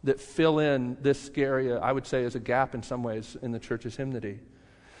songs that fill in this area, I would say, is a gap in some ways in the church's hymnody.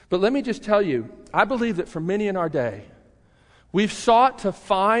 But let me just tell you, I believe that for many in our day, we've sought to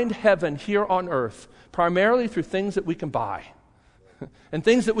find heaven here on earth primarily through things that we can buy and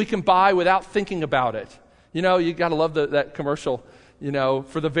things that we can buy without thinking about it. You know, you got to love that commercial. You know,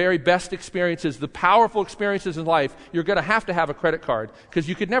 for the very best experiences, the powerful experiences in life, you're going to have a credit card because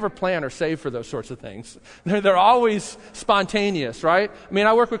you could never plan or save for those sorts of things. They're always spontaneous, right? I mean,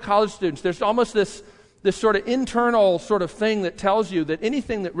 I work with college students. There's almost this sort of internal sort of thing that tells you that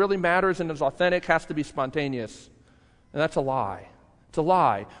anything that really matters and is authentic has to be spontaneous. And that's a lie. It's a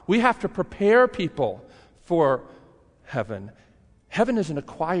lie. We have to prepare people for heaven. Heaven is an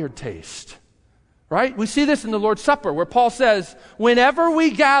acquired taste. Right? We see this in the Lord's Supper where Paul says, whenever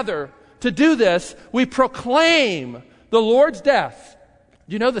we gather to do this, we proclaim the Lord's death.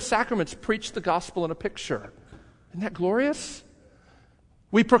 You know, the sacraments preach the gospel in a picture. Isn't that glorious?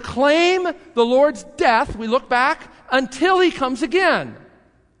 We proclaim the Lord's death, we look back, until he comes again.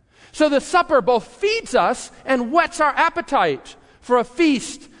 So the supper both feeds us and whets our appetite for a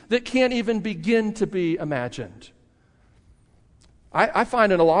feast that can't even begin to be imagined. I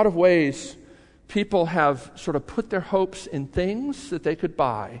find in a lot of ways, people have sort of put their hopes in things that they could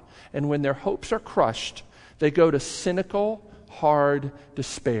buy. And when their hopes are crushed, they go to cynical, hard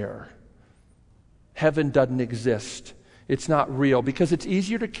despair. Heaven doesn't exist. It's not real because it's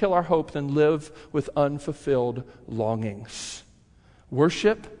easier to kill our hope than live with unfulfilled longings.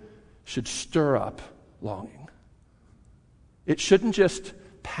 Worship should stir up longing. It shouldn't just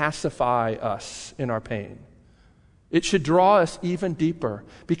pacify us in our pain. It should draw us even deeper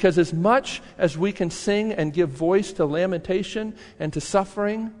because as much as we can sing and give voice to lamentation and to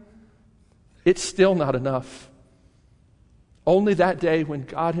suffering, it's still not enough. Only that day when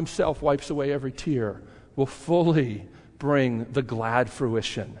God himself wipes away every tear will fully bring the glad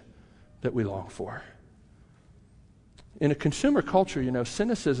fruition that we long for. In a consumer culture, you know,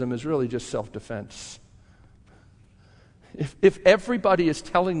 cynicism is really just self-defense. If everybody is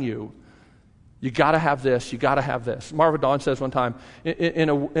telling you, you got to have this, you got to have this. Marva Dawn says one time, in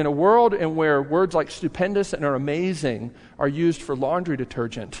a world in where words like stupendous and are amazing are used for laundry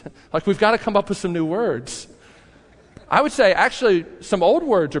detergent, like we've got to come up with some new words. I would say actually some old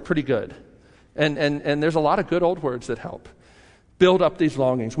words are pretty good. And there's a lot of good old words that help build up these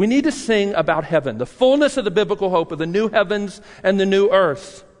longings. We need to sing about heaven, the fullness of the biblical hope of the new heavens and the new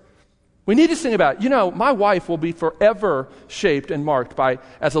earth. We need to sing about it. You know, my wife will be forever shaped and marked by,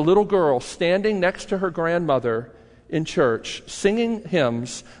 as a little girl, standing next to her grandmother in church, singing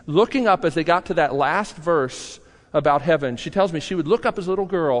hymns, looking up as they got to that last verse about heaven. She tells me she would look up as a little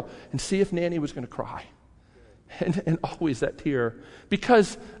girl and see if Nanny was going to cry. And always that tear.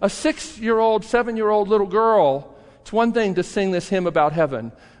 Because a 6-year-old, 7-year-old little girl, It's one thing to sing this hymn about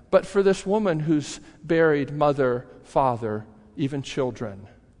heaven, but for this woman who's buried mother, father, even children,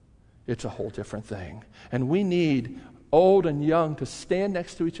 it's a whole different thing. And we need old and young to stand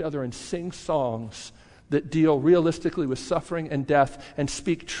next to each other and sing songs that deal realistically with suffering and death and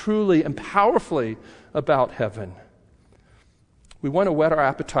speak truly and powerfully about heaven. We want to whet our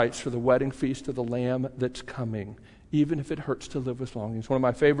appetites for the wedding feast of the Lamb that's coming, even if it hurts to live with longings. One of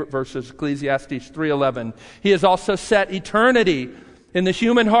my favorite verses, Ecclesiastes 3:11. He has also set eternity in the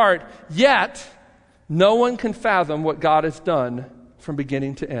human heart, yet no one can fathom what God has done from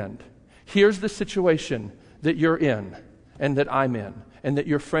beginning to end. Here's the situation that you're in, and that I'm in, and that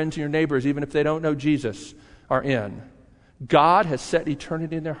your friends and your neighbors, even if they don't know Jesus, are in. God has set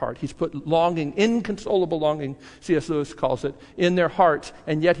eternity in their heart. He's put longing, inconsolable longing, C.S. Lewis calls it, in their hearts,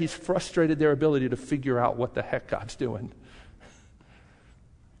 and yet he's frustrated their ability to figure out what the heck God's doing.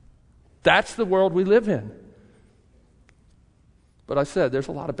 That's the world we live in. But I said, there's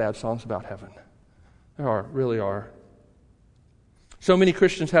a lot of bad songs about heaven. There are, really are. So many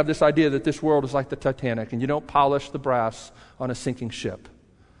Christians have this idea that this world is like the Titanic, and you don't polish the brass on a sinking ship.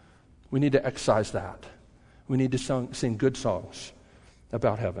 We need to excise that. We need to sing good songs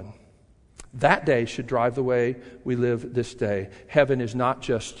about heaven. That day should drive the way we live this day. Heaven is not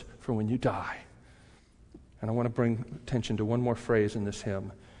just for when you die. And I want to bring attention to one more phrase in this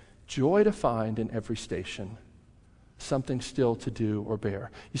hymn. Joy to find in every station, something still to do or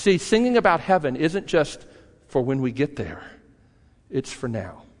bear. You see, singing about heaven isn't just for when we get there. It's for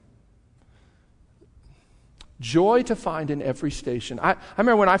now. Joy to find in every station. I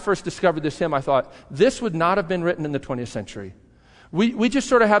remember when I first discovered this hymn, I thought, this would not have been written in the 20th century. We just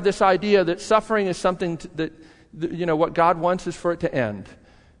sort of have this idea that suffering is something that, what God wants is for it to end.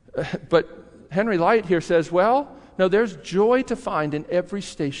 But Henry Light here says, well, no, there's joy to find in every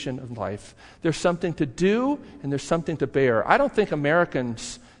station of life. There's something to do and there's something to bear. I don't think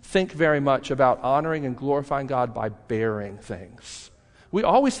Americans think very much about honoring and glorifying God by bearing things. We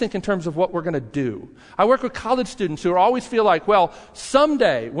always think in terms of what we're going to do. I work with college students who always feel like, well,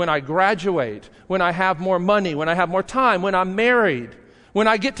 someday when I graduate, when I have more money, when I have more time, when I'm married, when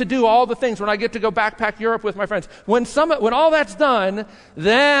I get to do all the things, when I get to go backpack Europe with my friends, when all that's done,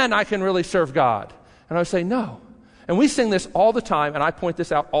 then I can really serve God. And I would say, no. And we sing this all the time, and I point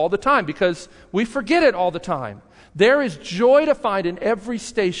this out all the time because we forget it all the time. There is joy to find in every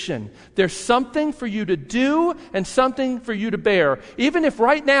station. There's something for you to do and something for you to bear. Even if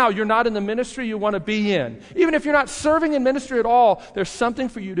right now you're not in the ministry you want to be in, even if you're not serving in ministry at all, there's something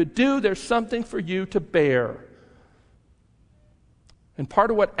for you to do, there's something for you to bear. And part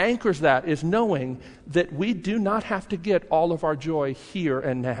of what anchors that is knowing that we do not have to get all of our joy here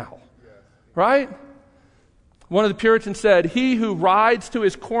and now. Right? One of the Puritans said, he who rides to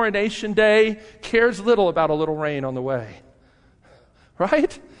his coronation day cares little about a little rain on the way.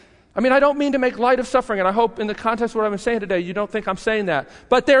 Right? I mean, I don't mean to make light of suffering, and I hope in the context of what I've been saying today, you don't think I'm saying that.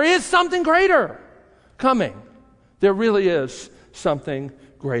 But there is something greater coming. There really is something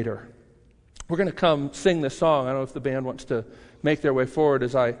greater. We're going to come sing this song. I don't know if the band wants to make their way forward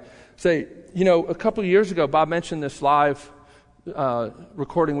as I say, a couple of years ago, Bob mentioned this live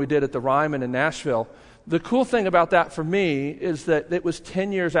recording we did at the Ryman in Nashville. The cool thing about that for me is that it was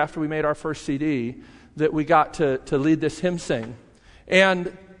 10 years after we made our first CD that we got to lead this hymn sing.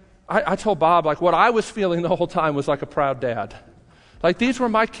 And I told Bob, what I was feeling the whole time was like a proud dad. These were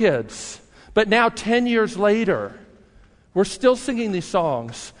my kids. But now 10 years later, we're still singing these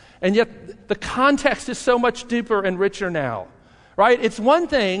songs. And yet the context is so much deeper and richer now. Right? It's one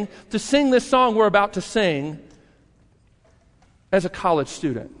thing to sing this song we're about to sing as a college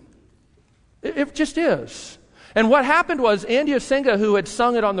student. It just is. And what happened was Andy Osenga, who had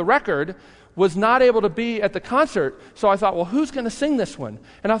sung it on the record, was not able to be at the concert. So I thought, well, who's going to sing this one?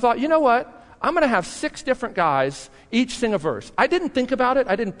 And I thought, you know what? I'm going to have 6 different guys each sing a verse. I didn't think about it.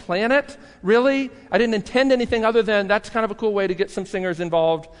 I didn't plan it, really. I didn't intend anything other than that's kind of a cool way to get some singers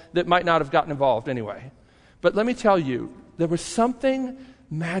involved that might not have gotten involved anyway. But let me tell you, there was something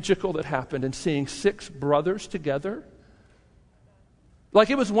magical that happened in seeing 6 brothers together.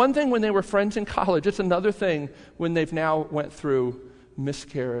 It was one thing when they were friends in college. It's another thing when they've now went through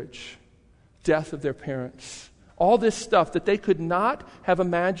miscarriage, death of their parents, all this stuff that they could not have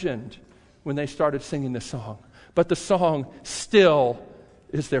imagined when they started singing this song. But the song still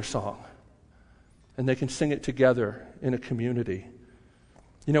is their song. And they can sing it together in a community.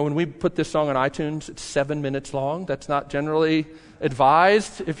 When we put this song on iTunes, it's 7 minutes long. That's not generally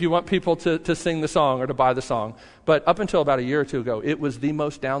advised if you want people to sing the song or to buy the song. But up until about a year or two ago, it was the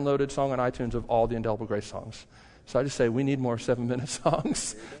most downloaded song on iTunes of all the Indelible Grace songs. So I just say we need more 7-minute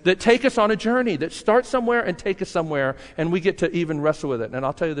songs that take us on a journey, that start somewhere and take us somewhere, and we get to even wrestle with it. And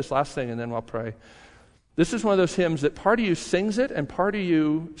I'll tell you this last thing, and then I'll pray. This is one of those hymns that part of you sings it, and part of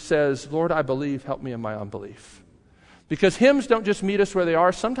you says, Lord, I believe, help me in my unbelief. Because hymns don't just meet us where they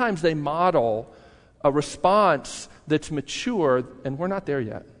are. Sometimes they model a response that's mature, and we're not there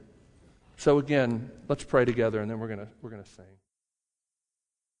yet. So again, let's pray together, and then we're gonna sing.